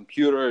 but again,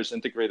 computers,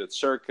 integrated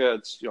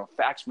circuits,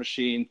 fax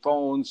machine,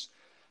 phones.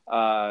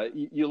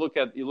 You look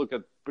at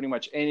pretty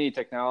much any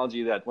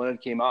technology that when it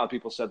came out,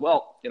 people said,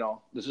 well,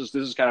 this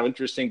is kind of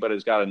interesting, but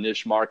it's got a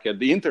niche market.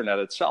 The internet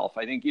itself,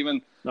 I think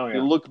you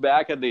look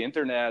back at the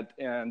internet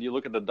and you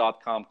look at the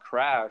 .com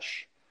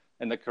crash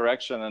and the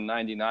correction in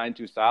 99,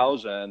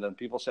 2000, and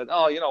people said,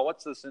 oh,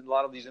 what's this? A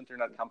lot of these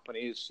internet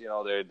companies,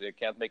 they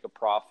can't make a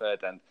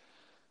profit. And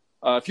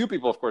a few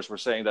people, of course, were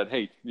saying that,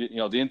 hey,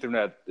 the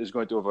internet is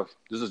going to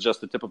this is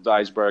just the tip of the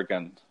iceberg,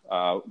 and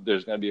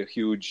there's going to be a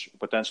huge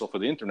potential for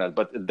the internet.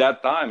 But at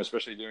that time,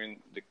 especially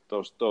during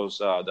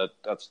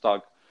that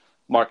stock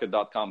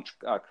market.com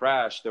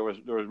crash, there was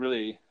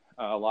really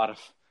a lot of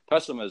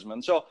pessimism.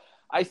 And so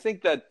I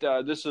think that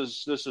this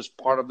is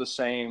part of the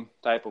same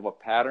type of a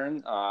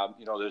pattern.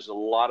 There's a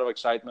lot of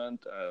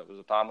excitement with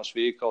autonomous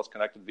vehicles,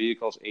 connected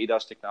vehicles,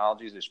 ADAS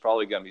technologies. There's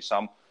probably going to be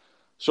some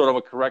sort of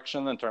a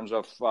correction in terms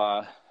of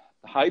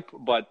hype,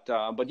 but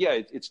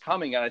yeah, it's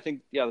coming, and I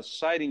think the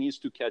society needs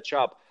to catch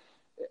up.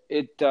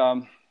 It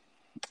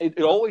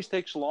always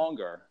takes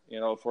longer,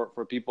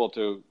 for people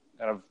to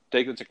kind of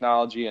take the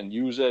technology and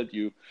use it.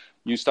 You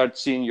start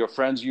seeing your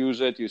friends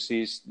use it. You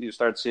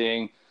start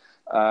seeing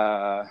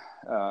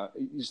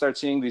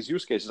these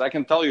use cases. I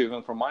can tell you,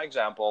 even from my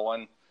example,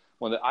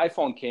 when the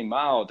iPhone came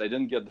out, I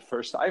didn't get the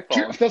first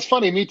iPhone. That's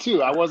funny. Me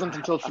too. I wasn't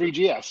until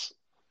 3GS.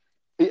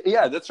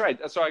 Yeah, that's right.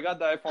 So I got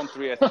the iPhone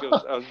 3. I think it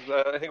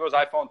was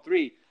iPhone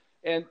 3.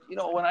 And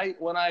when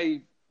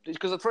I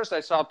because at first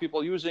I saw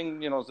people using,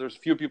 there's a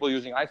few people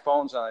using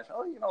iPhones, and I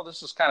thought,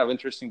 this is kind of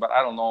interesting, but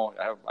I don't know.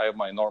 I have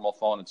my normal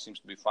phone. It seems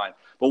to be fine.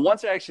 But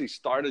once I actually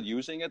started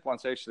using it,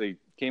 once I actually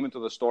came into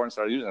the store and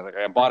started using it,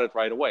 I bought it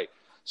right away.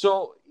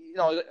 So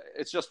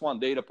it's just one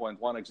data point,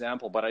 one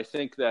example. But I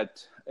think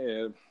that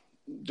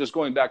just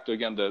going back to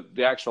again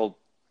the actual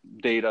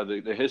data,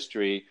 the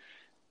history.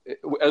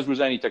 As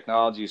with any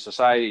technology,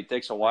 society, it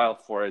takes a while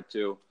for it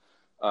to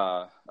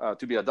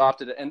be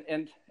adopted.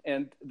 And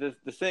the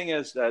thing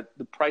is that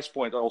the price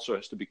point also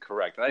has to be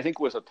correct. And I think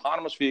with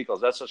autonomous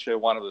vehicles, that's actually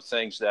one of the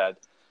things that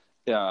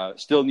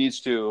still needs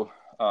to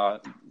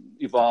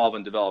evolve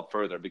and develop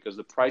further, because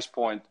the price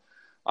point,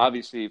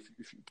 obviously,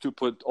 to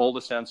put all the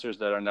sensors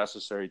that are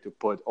necessary, to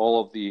put all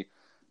of the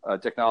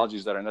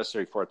technologies that are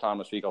necessary for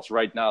autonomous vehicles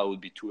right now, it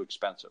would be too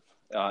expensive.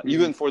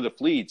 Even for the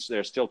fleets,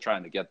 they're still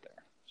trying to get there.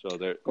 So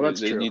they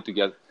need to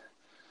get.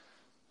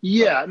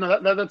 Yeah,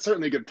 no, that's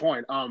certainly a good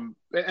point. And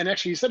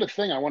actually, you said a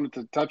thing I wanted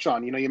to touch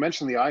on. You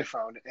mentioned the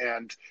iPhone,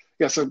 and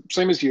so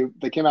same as you.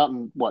 They came out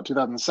in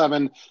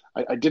 2007.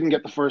 I didn't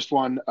get the first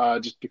one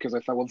just because I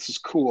thought, well, this is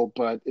cool,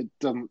 but it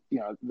doesn't.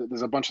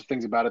 There's a bunch of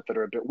things about it that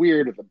are a bit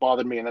weird, that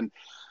bothered me. And then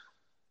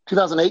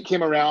 2008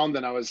 came around,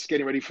 and I was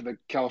getting ready for the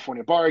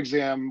California bar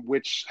exam,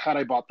 which had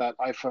I bought that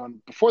iPhone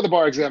before the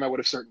bar exam, I would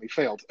have certainly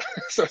failed.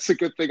 So it's a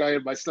good thing I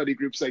had my study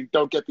group saying,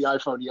 don't get the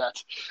iPhone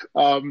yet.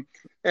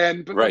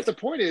 But the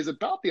point is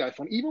about the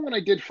iPhone, even when I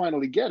did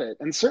finally get it,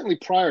 and certainly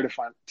prior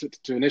to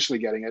initially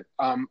getting it,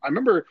 I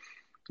remember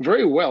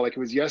very well, like it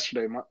was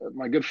yesterday,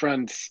 my good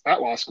friend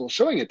at law school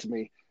showing it to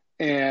me,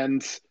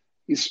 and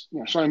he's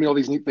showing me all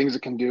these neat things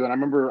it can do. And I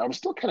remember I was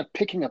still kind of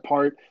picking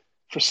apart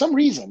for some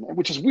reason,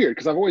 which is weird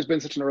because I've always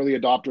been such an early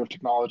adopter of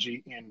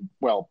technology in,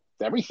 well,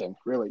 everything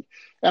really.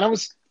 And I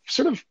was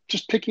sort of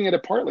just picking it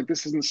apart, like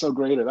this isn't so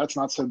great or that's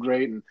not so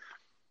great. And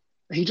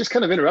he just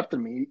kind of interrupted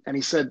me and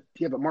he said,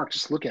 yeah, but Mark,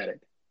 just look at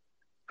it.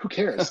 Who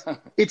cares?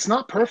 It's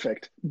not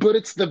perfect, but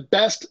it's the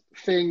best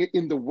thing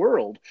in the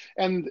world.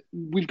 And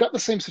we've got the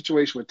same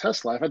situation with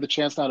Tesla. I've had the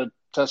chance now to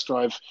test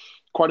drive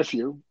quite a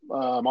few,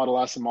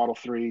 Model S and Model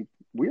 3.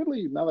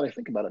 Weirdly, now that I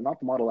think about it, not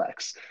the Model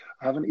X.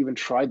 I haven't even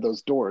tried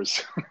those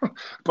doors.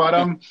 But,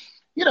 and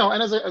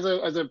as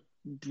a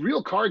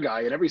real car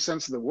guy in every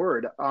sense of the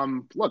word,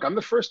 look, I'm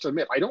the first to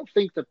admit, I don't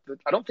think that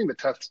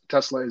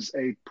Tesla is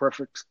a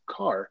perfect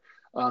car.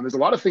 There's a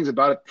lot of things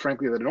about it,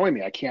 frankly, that annoy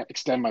me. I can't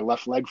extend my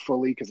left leg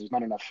fully because there's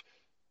not enough,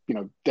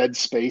 dead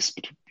space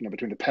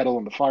between the pedal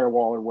and the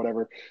firewall or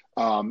whatever.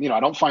 I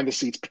don't find the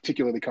seats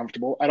particularly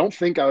comfortable. I don't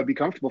think I would be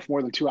comfortable for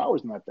more than 2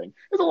 hours in that thing.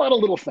 There's a lot of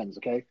little things,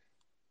 okay?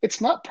 It's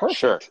not perfect,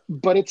 sure,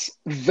 but it's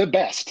the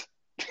best.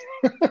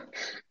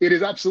 It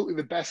is absolutely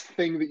the best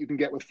thing that you can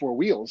get with four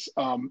wheels,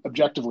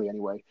 objectively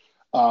anyway,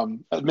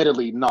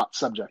 admittedly not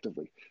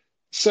subjectively.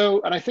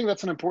 So, and I think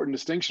that's an important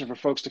distinction for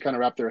folks to kind of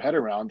wrap their head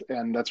around,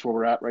 and that's where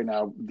we're at right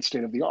now, the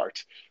state of the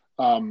art.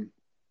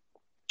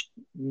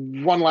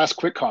 One last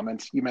quick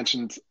comment. You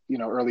mentioned,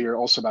 earlier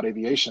also about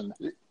aviation.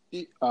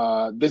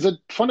 There's a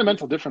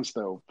fundamental difference,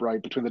 though,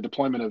 right, between the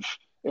deployment of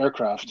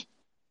aircraft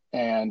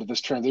and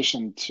this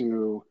transition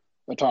to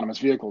autonomous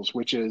vehicles,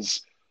 which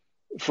is,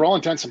 for all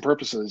intents and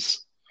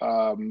purposes,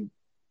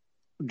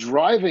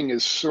 driving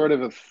is sort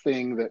of a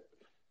thing that,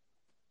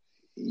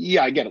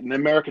 yeah, I get it. In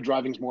America,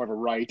 driving is more of a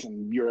right.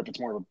 In Europe, it's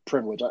more of a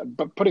privilege.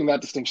 But putting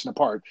that distinction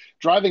apart,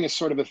 driving is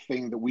sort of a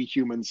thing that we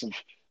humans have,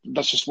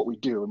 that's just what we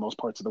do in most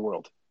parts of the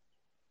world.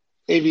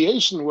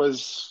 Aviation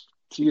was,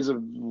 to use a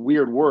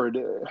weird word,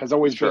 has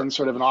always been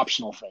sort of an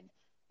optional thing.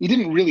 You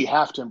didn't really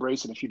have to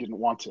embrace it if you didn't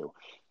want to.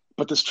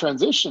 But this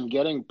transition,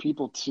 getting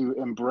people to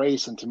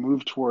embrace and to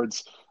move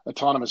towards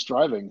autonomous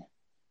driving,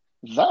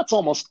 that's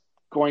almost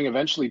going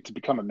eventually to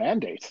become a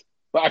mandate.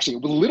 Well, actually,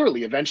 it will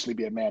literally eventually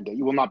be a mandate.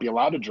 You will not be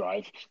allowed to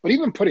drive. But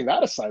even putting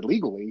that aside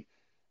legally,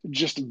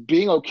 just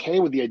being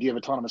okay with the idea of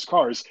autonomous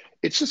cars,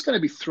 it's just going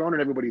to be thrown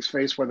in everybody's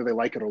face whether they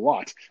like it or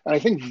not. And I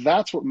think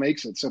that's what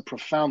makes it so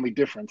profoundly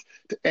different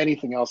to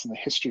anything else in the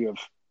history of,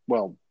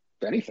 well,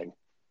 anything.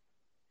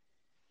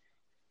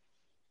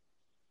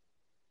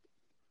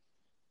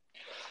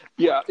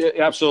 Yeah,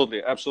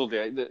 absolutely.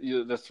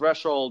 The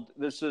threshold,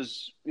 this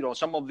is,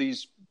 some of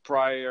these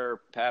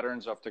prior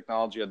patterns of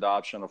technology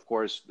adoption, of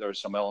course, there are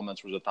some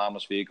elements with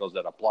autonomous vehicles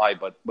that apply,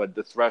 but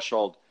the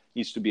threshold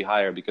needs to be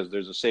higher because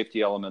there's a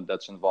safety element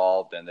that's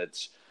involved, and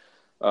it's,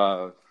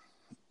 I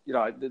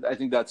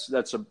think that's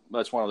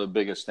one of the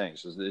biggest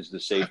things is the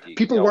safety.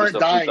 People weren't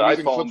dying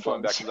using flip phones.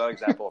 Going back to that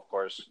example, of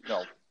course,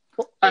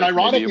 And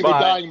ironically, they're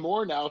dying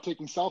more now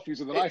taking selfies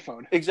with an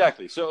iPhone.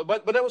 Exactly. So,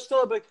 but that was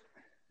still a big.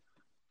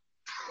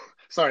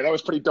 Sorry, that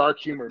was pretty dark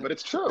humor, but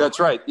it's true. That's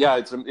right. Yeah,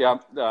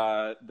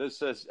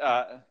 this is.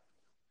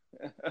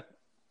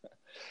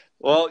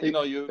 Well,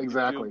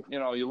 exactly.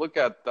 You look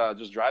at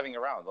just driving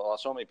around.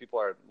 So many people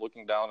are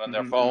looking down on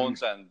their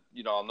phones, and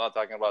I'm not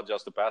talking about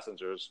just the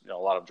passengers. A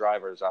lot of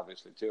drivers,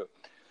 obviously, too.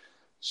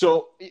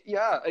 So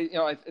yeah,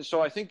 so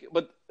I think,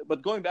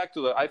 but going back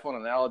to the iPhone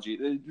analogy,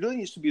 it really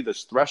needs to be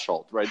this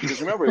threshold, right? Because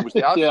remember, it was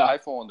the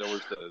iPhone. There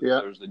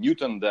was the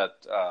Newton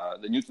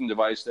the Newton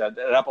device that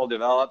Apple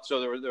developed. So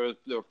there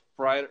were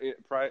prior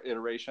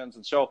iterations,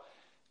 and so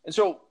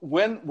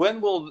when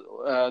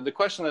will the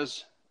question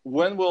is,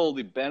 when will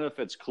the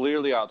benefits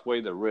clearly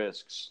outweigh the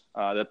risks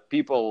that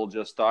people will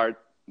just start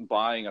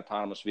buying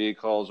autonomous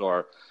vehicles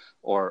or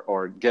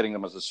getting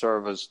them as a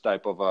service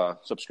type of a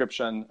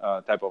subscription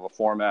type of a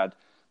format?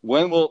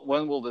 When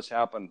will this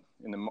happen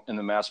in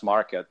the mass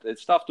market?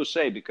 It's tough to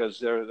say because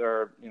they're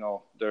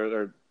the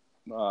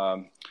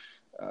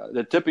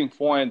tipping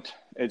point.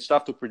 It's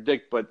tough to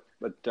predict, but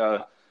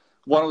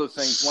one of the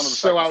things.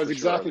 So I was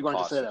exactly going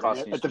to say that.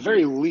 At the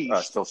very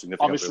least, still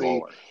significantly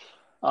obviously,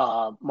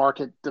 lower.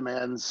 Market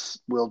demands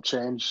will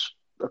change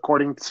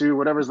according to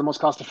whatever is the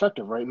most cost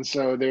effective, right? And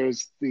so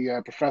there's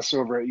the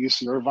professor over at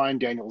UC Irvine,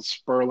 Daniel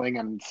Sperling,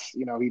 and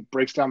he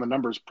breaks down the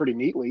numbers pretty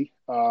neatly.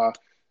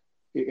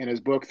 In his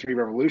book, Three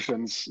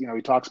Revolutions,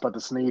 he talks about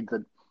this need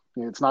that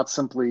it's not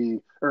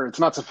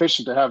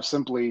sufficient to have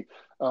simply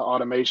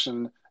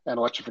automation and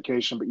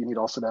electrification, but you need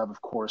also to have, of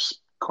course,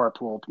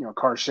 carpool,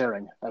 car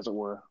sharing, as it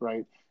were,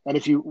 right?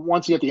 And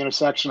once you get the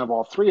intersection of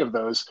all three of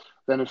those,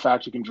 then in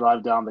fact you can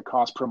drive down the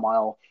cost per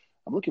mile.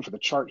 I'm looking for the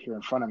chart here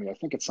in front of me. I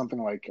think it's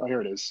something like,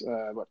 here it is,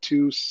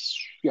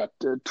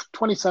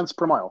 20 cents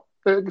per mile,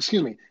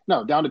 excuse me,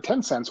 no, down to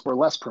 10 cents or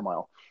less per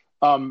mile.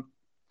 Um,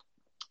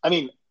 I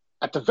mean,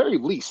 at the very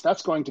least,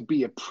 that's going to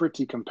be a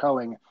pretty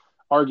compelling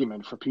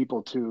argument for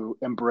people to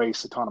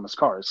embrace autonomous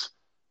cars.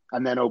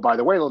 And then, oh, by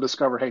the way, they'll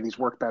discover, hey, these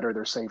work better,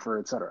 they're safer,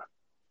 etc.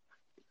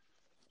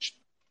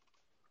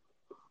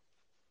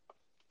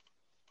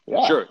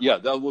 Yeah. Sure. Yeah,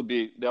 that would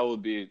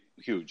be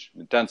huge.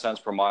 10 cents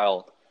per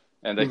mile.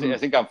 And I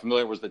think I'm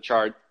familiar with the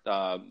chart.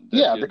 Because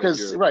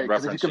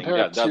if you compare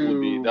it to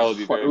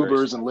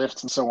Ubers and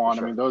Lyfts and so on,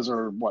 sure. I mean, those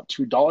are what,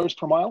 $2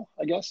 per mile,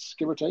 I guess,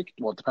 give or take.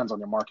 Well, it depends on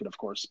your market, of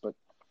course, but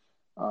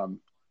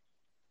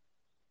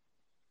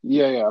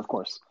yeah, of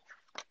course.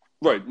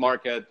 Right,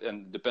 market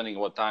and depending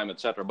on what time,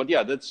 etc. But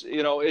yeah, that's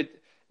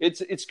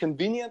it's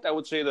convenient. I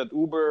would say that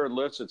Uber,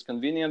 Lyft, it's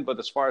convenient, but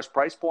as far as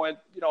price point,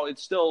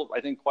 it's still, I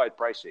think, quite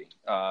pricey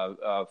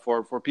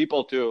for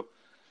people to.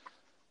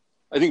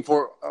 I think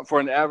for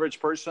an average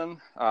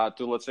person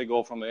to, let's say,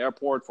 go from the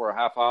airport for a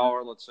half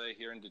hour, let's say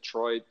here in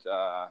Detroit,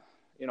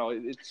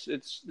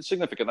 it's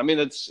significant. I mean,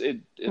 it's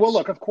well,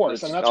 look, of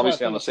course, and that's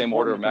obviously on the same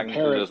order of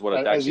magnitude as what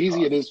a taxi as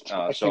easy costs. It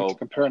is to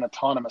compare an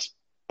autonomous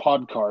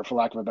pod car, for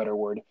lack of a better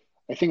word.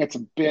 I think it's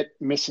a bit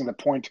missing the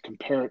point to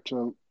compare it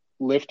to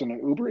a Lyft and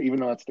an Uber, even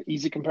though that's the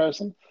easy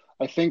comparison.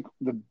 I think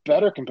the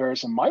better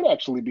comparison might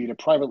actually be to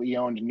privately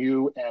owned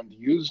new and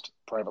used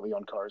privately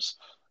owned cars.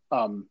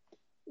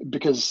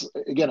 Because,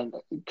 again,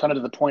 kind of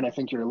to the point I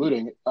think you're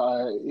alluding,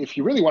 if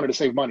you really wanted to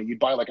save money, you'd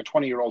buy like a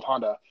 20-year-old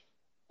Honda,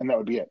 and that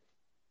would be it.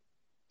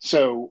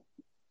 So,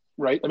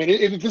 right? I mean,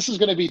 if this is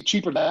going to be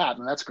cheaper than that,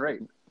 then that's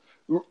great.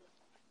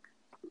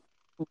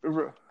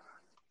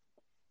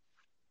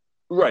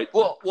 Right.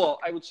 Well,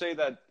 I would say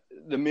that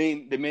the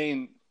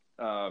main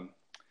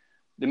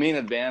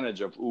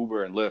advantage of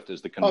Uber and Lyft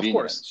is the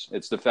convenience.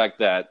 It's the fact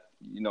that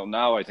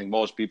now I think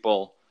most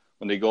people,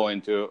 when you go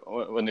into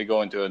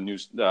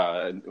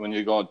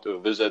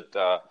visit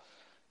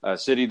a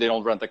city, they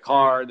don't rent a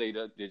car. They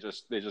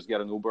just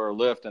get an Uber or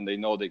Lyft, and they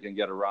know they can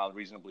get around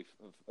reasonably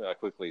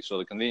quickly. So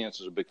the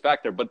convenience is a big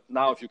factor. But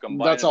now, if you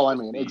combine that's all I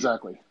mean,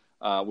 exactly.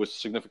 With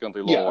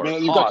significantly lower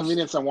cost, you've got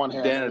convenience on one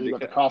hand, and you've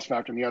got the cost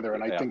factor on the other,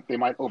 and I think they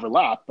might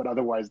overlap, but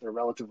otherwise they're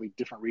relatively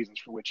different reasons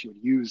for which you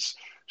would use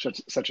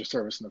such a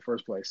service in the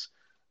first place.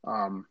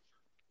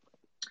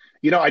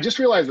 I just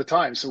realized the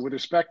time. So with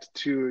respect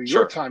to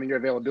your time and your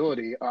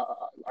availability,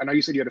 I know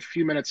you said you had a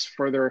few minutes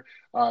further.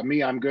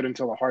 I'm good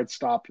until a hard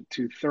stop at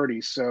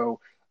 2:30. So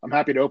I'm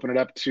happy to open it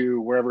up to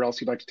wherever else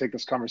you'd like to take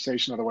this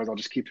conversation. Otherwise, I'll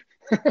just keep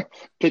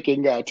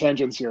picking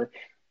tangents here.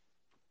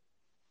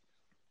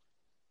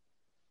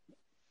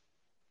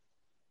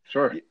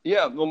 Sure.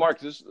 Yeah. Well, Mark,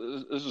 this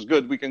is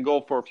good. We can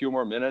go for a few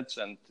more minutes,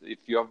 and if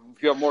you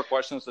have more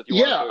questions that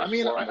you want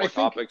to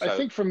explore, I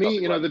think for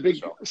me, the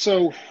big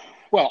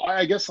Well,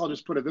 I guess I'll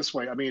just put it this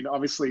way. I mean,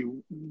 obviously,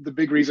 the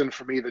big reason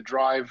for me, the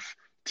drive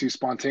to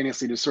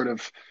spontaneously just sort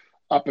of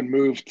up and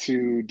move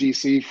to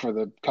DC for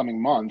the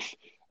coming month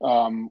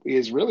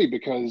is really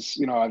because,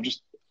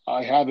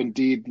 I have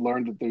indeed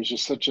learned that there's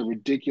just such a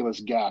ridiculous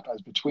gap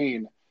as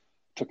between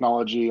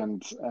technology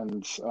and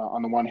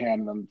on the one hand,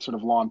 and then sort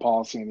of law and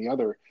policy on the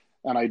other.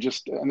 And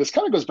this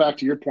kind of goes back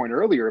to your point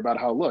earlier about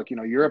how, look,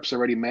 Europe's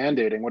already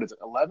mandating,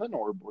 11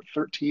 or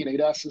 13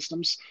 ADAS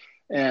systems?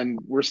 And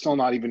we're still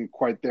not even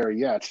quite there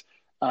yet.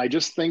 I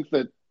just think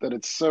that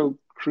it's so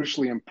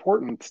crucially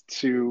important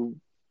to,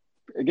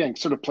 again,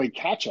 sort of play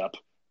catch up.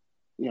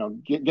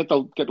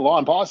 Get law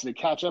and policy to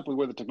catch up with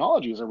where the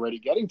technology is already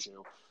getting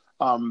to.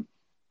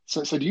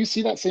 So do you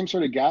see that same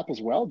sort of gap as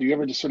well? Do you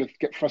ever just sort of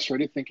get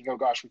frustrated thinking, oh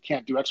gosh, we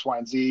can't do X, Y,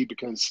 and Z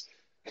because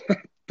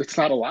it's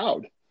not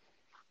allowed?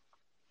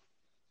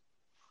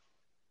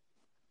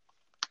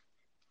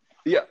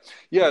 Yeah,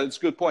 it's a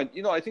good point.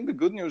 I think the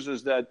good news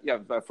is that,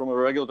 from a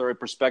regulatory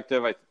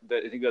perspective, I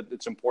think that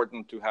it's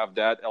important to have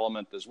that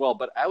element as well.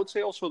 But I would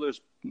say also there's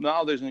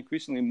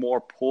increasingly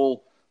more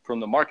pull from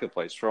the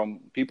marketplace, from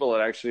people that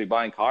are actually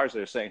buying cars.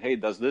 They're saying, hey,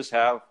 does this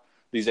have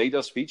these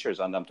ADAS features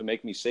on them to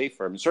make me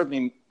safer? I mean,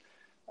 certainly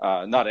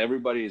not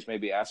everybody is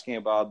maybe asking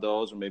about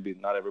those, or maybe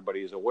not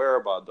everybody is aware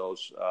about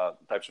those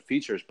types of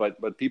features,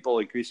 but people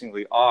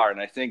increasingly are.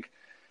 And I think,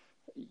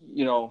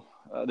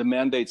 the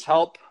mandates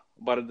help.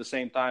 But at the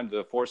same time,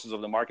 the forces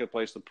of the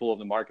marketplace, the pull of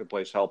the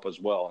marketplace help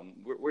as well. And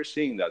we're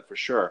seeing that for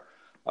sure.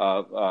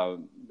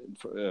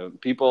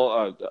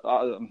 People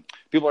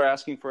are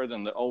asking for it,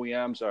 and the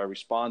OEMs are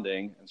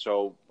responding. And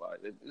so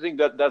I think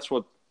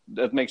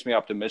that makes me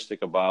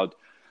optimistic about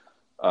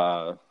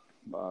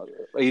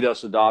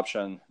ADAS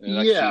adoption in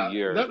the next few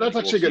years. That's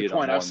actually a good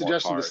point. I've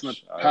suggested this in the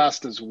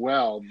past as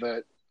well,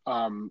 that,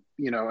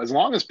 as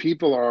long as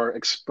people are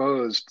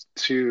exposed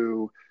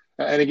to,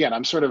 and again,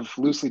 I'm sort of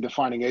loosely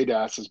defining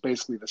ADAS as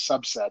basically the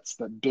subsets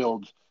that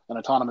build an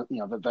autonomous,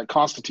 that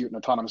constitute an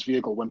autonomous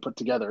vehicle when put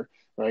together,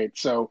 right?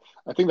 So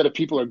I think that if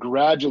people are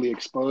gradually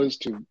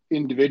exposed to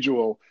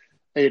individual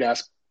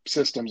ADAS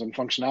systems and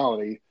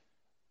functionality,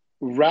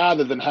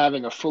 rather than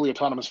having a fully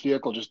autonomous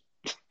vehicle just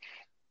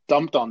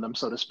dumped on them,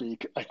 so to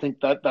speak, I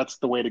think that's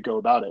the way to go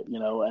about it,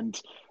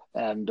 and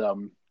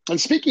And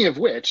speaking of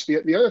which,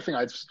 the other thing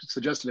I've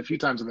suggested a few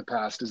times in the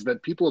past is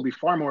that people will be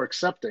far more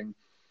accepting,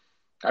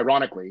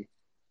 ironically,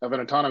 of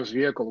an autonomous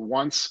vehicle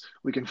once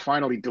we can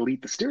finally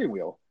delete the steering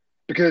wheel,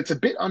 because it's a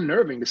bit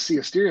unnerving to see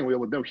a steering wheel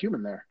with no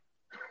human there.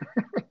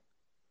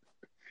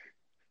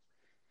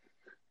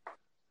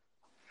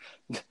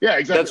 Yeah,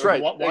 exactly. That's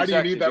right. Why do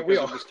you need that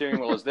wheel? If the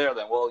steering wheel is there,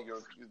 then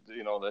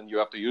then you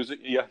have to use it.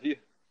 Yeah.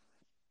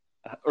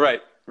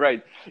 Right.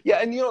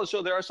 Yeah, and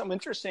so there are some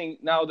interesting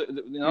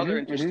another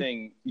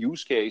interesting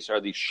use case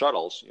are these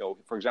shuttles.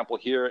 For example,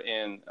 here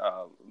in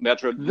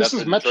Metro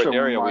Detroit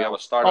area, we have a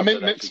startup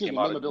that actually came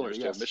out of the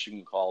University of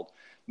Michigan called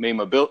May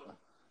Mobility.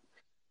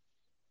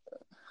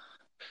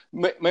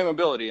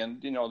 And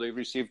they've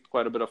received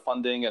quite a bit of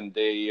funding, and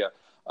they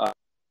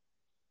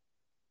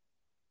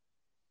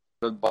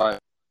by.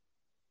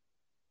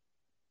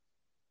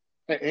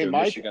 Hey,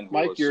 Mike,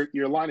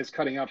 your line is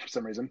cutting out for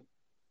some reason.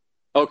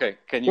 Okay,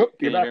 can you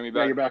hear me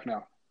back? Yeah, you're back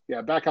now.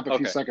 Yeah, back up a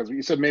few seconds.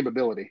 You said May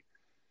Mobility.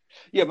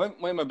 Yeah,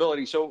 May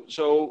Mobility.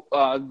 So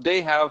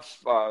they have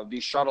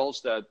these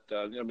shuttles that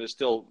they're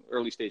still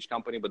early stage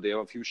company, but they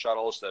have a few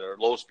shuttles that are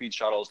low speed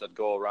shuttles that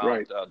go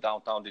around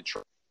downtown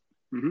Detroit.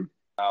 Mm-hmm.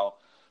 Now,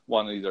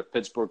 one either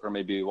Pittsburgh or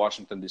maybe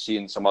Washington D.C.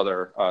 and some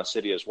other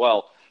city as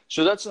well.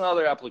 So that's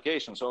another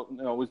application. So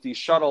with these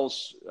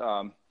shuttles.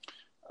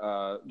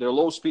 They're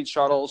low-speed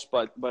shuttles,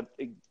 but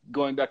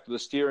going back to the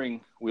steering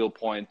wheel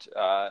point,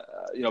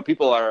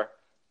 people are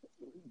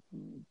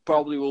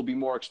probably will be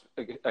more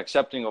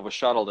accepting of a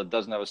shuttle that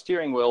doesn't have a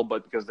steering wheel,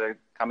 but because they're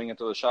coming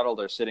into the shuttle,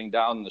 they're sitting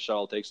down, and the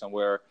shuttle takes them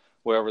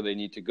wherever they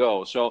need to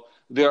go. So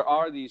there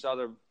are these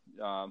other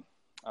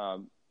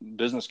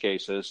business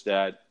cases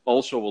that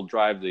also will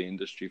drive the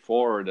industry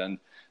forward. And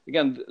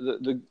again,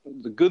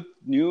 the good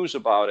news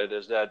about it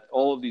is that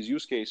all of these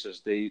use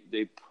cases they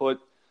put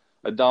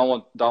a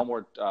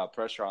downward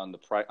pressure on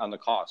the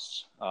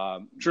costs.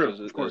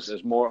 True, of course.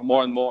 As more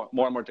and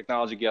more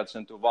technology gets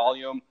into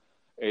volume,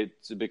 it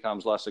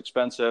becomes less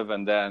expensive,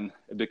 and then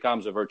it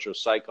becomes a virtuous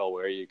cycle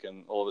where you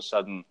can all of a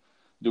sudden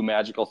do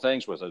magical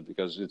things with it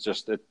because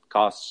it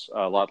costs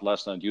a lot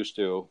less than it used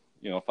to,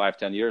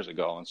 5-10 years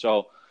ago. And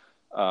so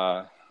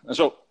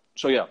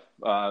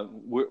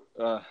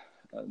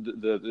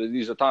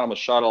these autonomous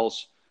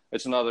shuttles.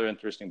 It's another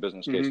interesting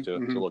business case to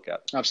look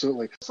at.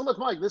 Absolutely. So look,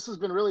 Mike, this has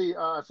been really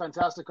a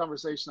fantastic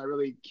conversation. I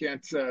really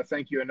can't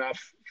thank you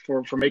enough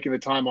for making the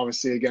time.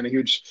 Obviously, again, a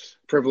huge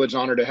privilege,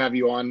 honor to have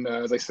you on,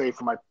 as I say,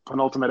 for my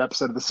penultimate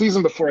episode of the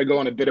season before I go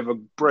on a bit of a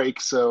break.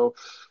 So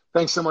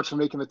thanks so much for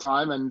making the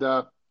time, and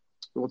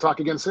we'll talk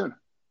again soon.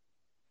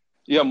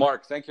 Yeah,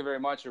 Mark, thank you very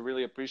much. I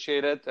really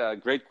appreciate it.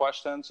 Great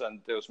questions,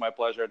 and it was my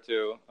pleasure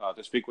to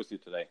speak with you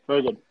today.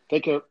 Very good.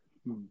 Take care.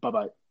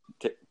 Bye-bye.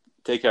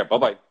 Take care.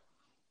 Bye-bye.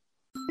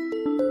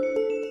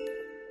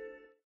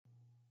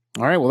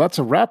 All right, well, that's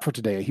a wrap for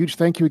today. A huge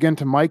thank you again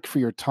to Mike for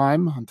your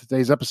time on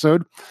today's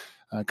episode.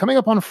 Coming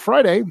up on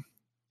Friday,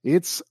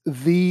 it's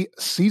the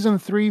season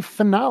 3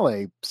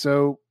 finale.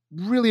 So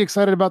really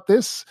excited about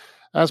this.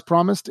 As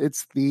promised,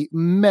 it's the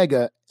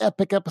mega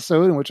epic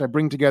episode in which I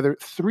bring together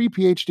 3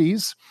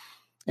 PhDs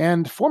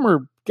and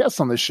former guests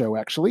on this show,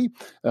 actually.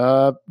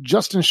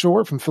 Justin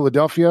Shore from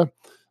Philadelphia,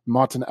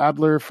 Martin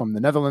Adler from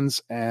the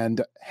Netherlands,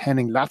 and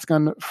Henning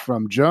Latgan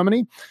from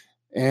Germany.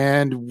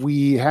 And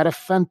we had a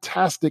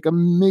fantastic,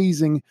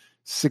 amazing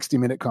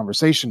 60-minute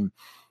conversation.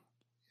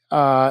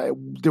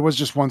 There was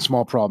just one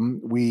small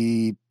problem.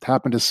 We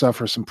happened to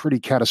suffer some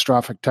pretty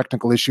catastrophic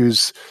technical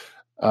issues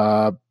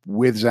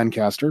with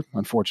Zencastr,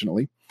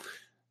 unfortunately.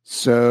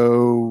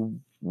 So,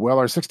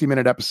 our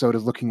 60-minute episode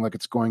is looking like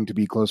it's going to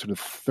be closer to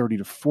 30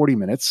 to 40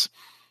 minutes.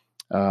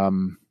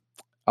 I'll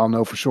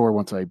know for sure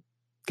once I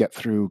get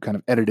through kind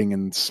of editing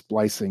and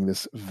splicing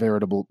this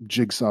veritable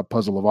jigsaw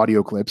puzzle of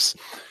audio clips.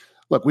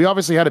 Look, we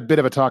obviously had a bit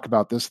of a talk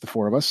about this, the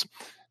 4 of us,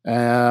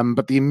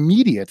 but the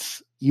immediate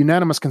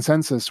unanimous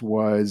consensus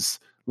was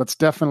let's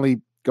definitely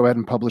go ahead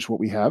and publish what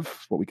we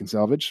have, what we can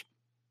salvage.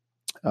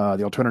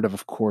 The alternative,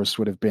 of course,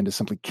 would have been to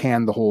simply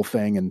can the whole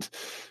thing and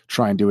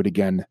try and do it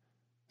again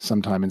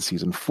sometime in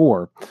season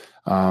 4.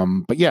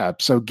 But yeah,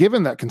 so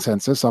given that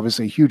consensus,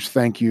 obviously a huge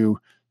thank you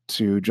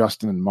to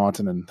Justin and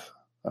Martin and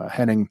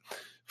Henning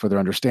for their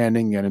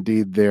understanding and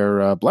indeed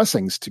their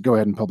blessings to go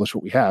ahead and publish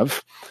what we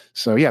have.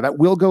 So yeah, that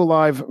will go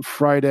live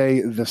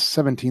Friday, the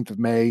 17th of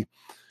May.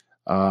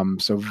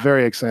 So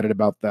very excited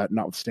about that,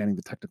 notwithstanding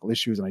the technical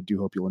issues, and I do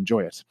hope you'll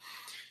enjoy it.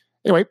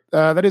 Anyway,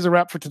 that is a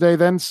wrap for today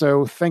then.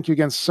 So thank you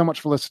again so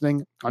much for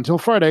listening. Until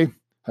Friday,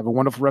 have a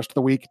wonderful rest of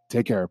the week.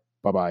 Take care.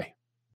 Bye-bye.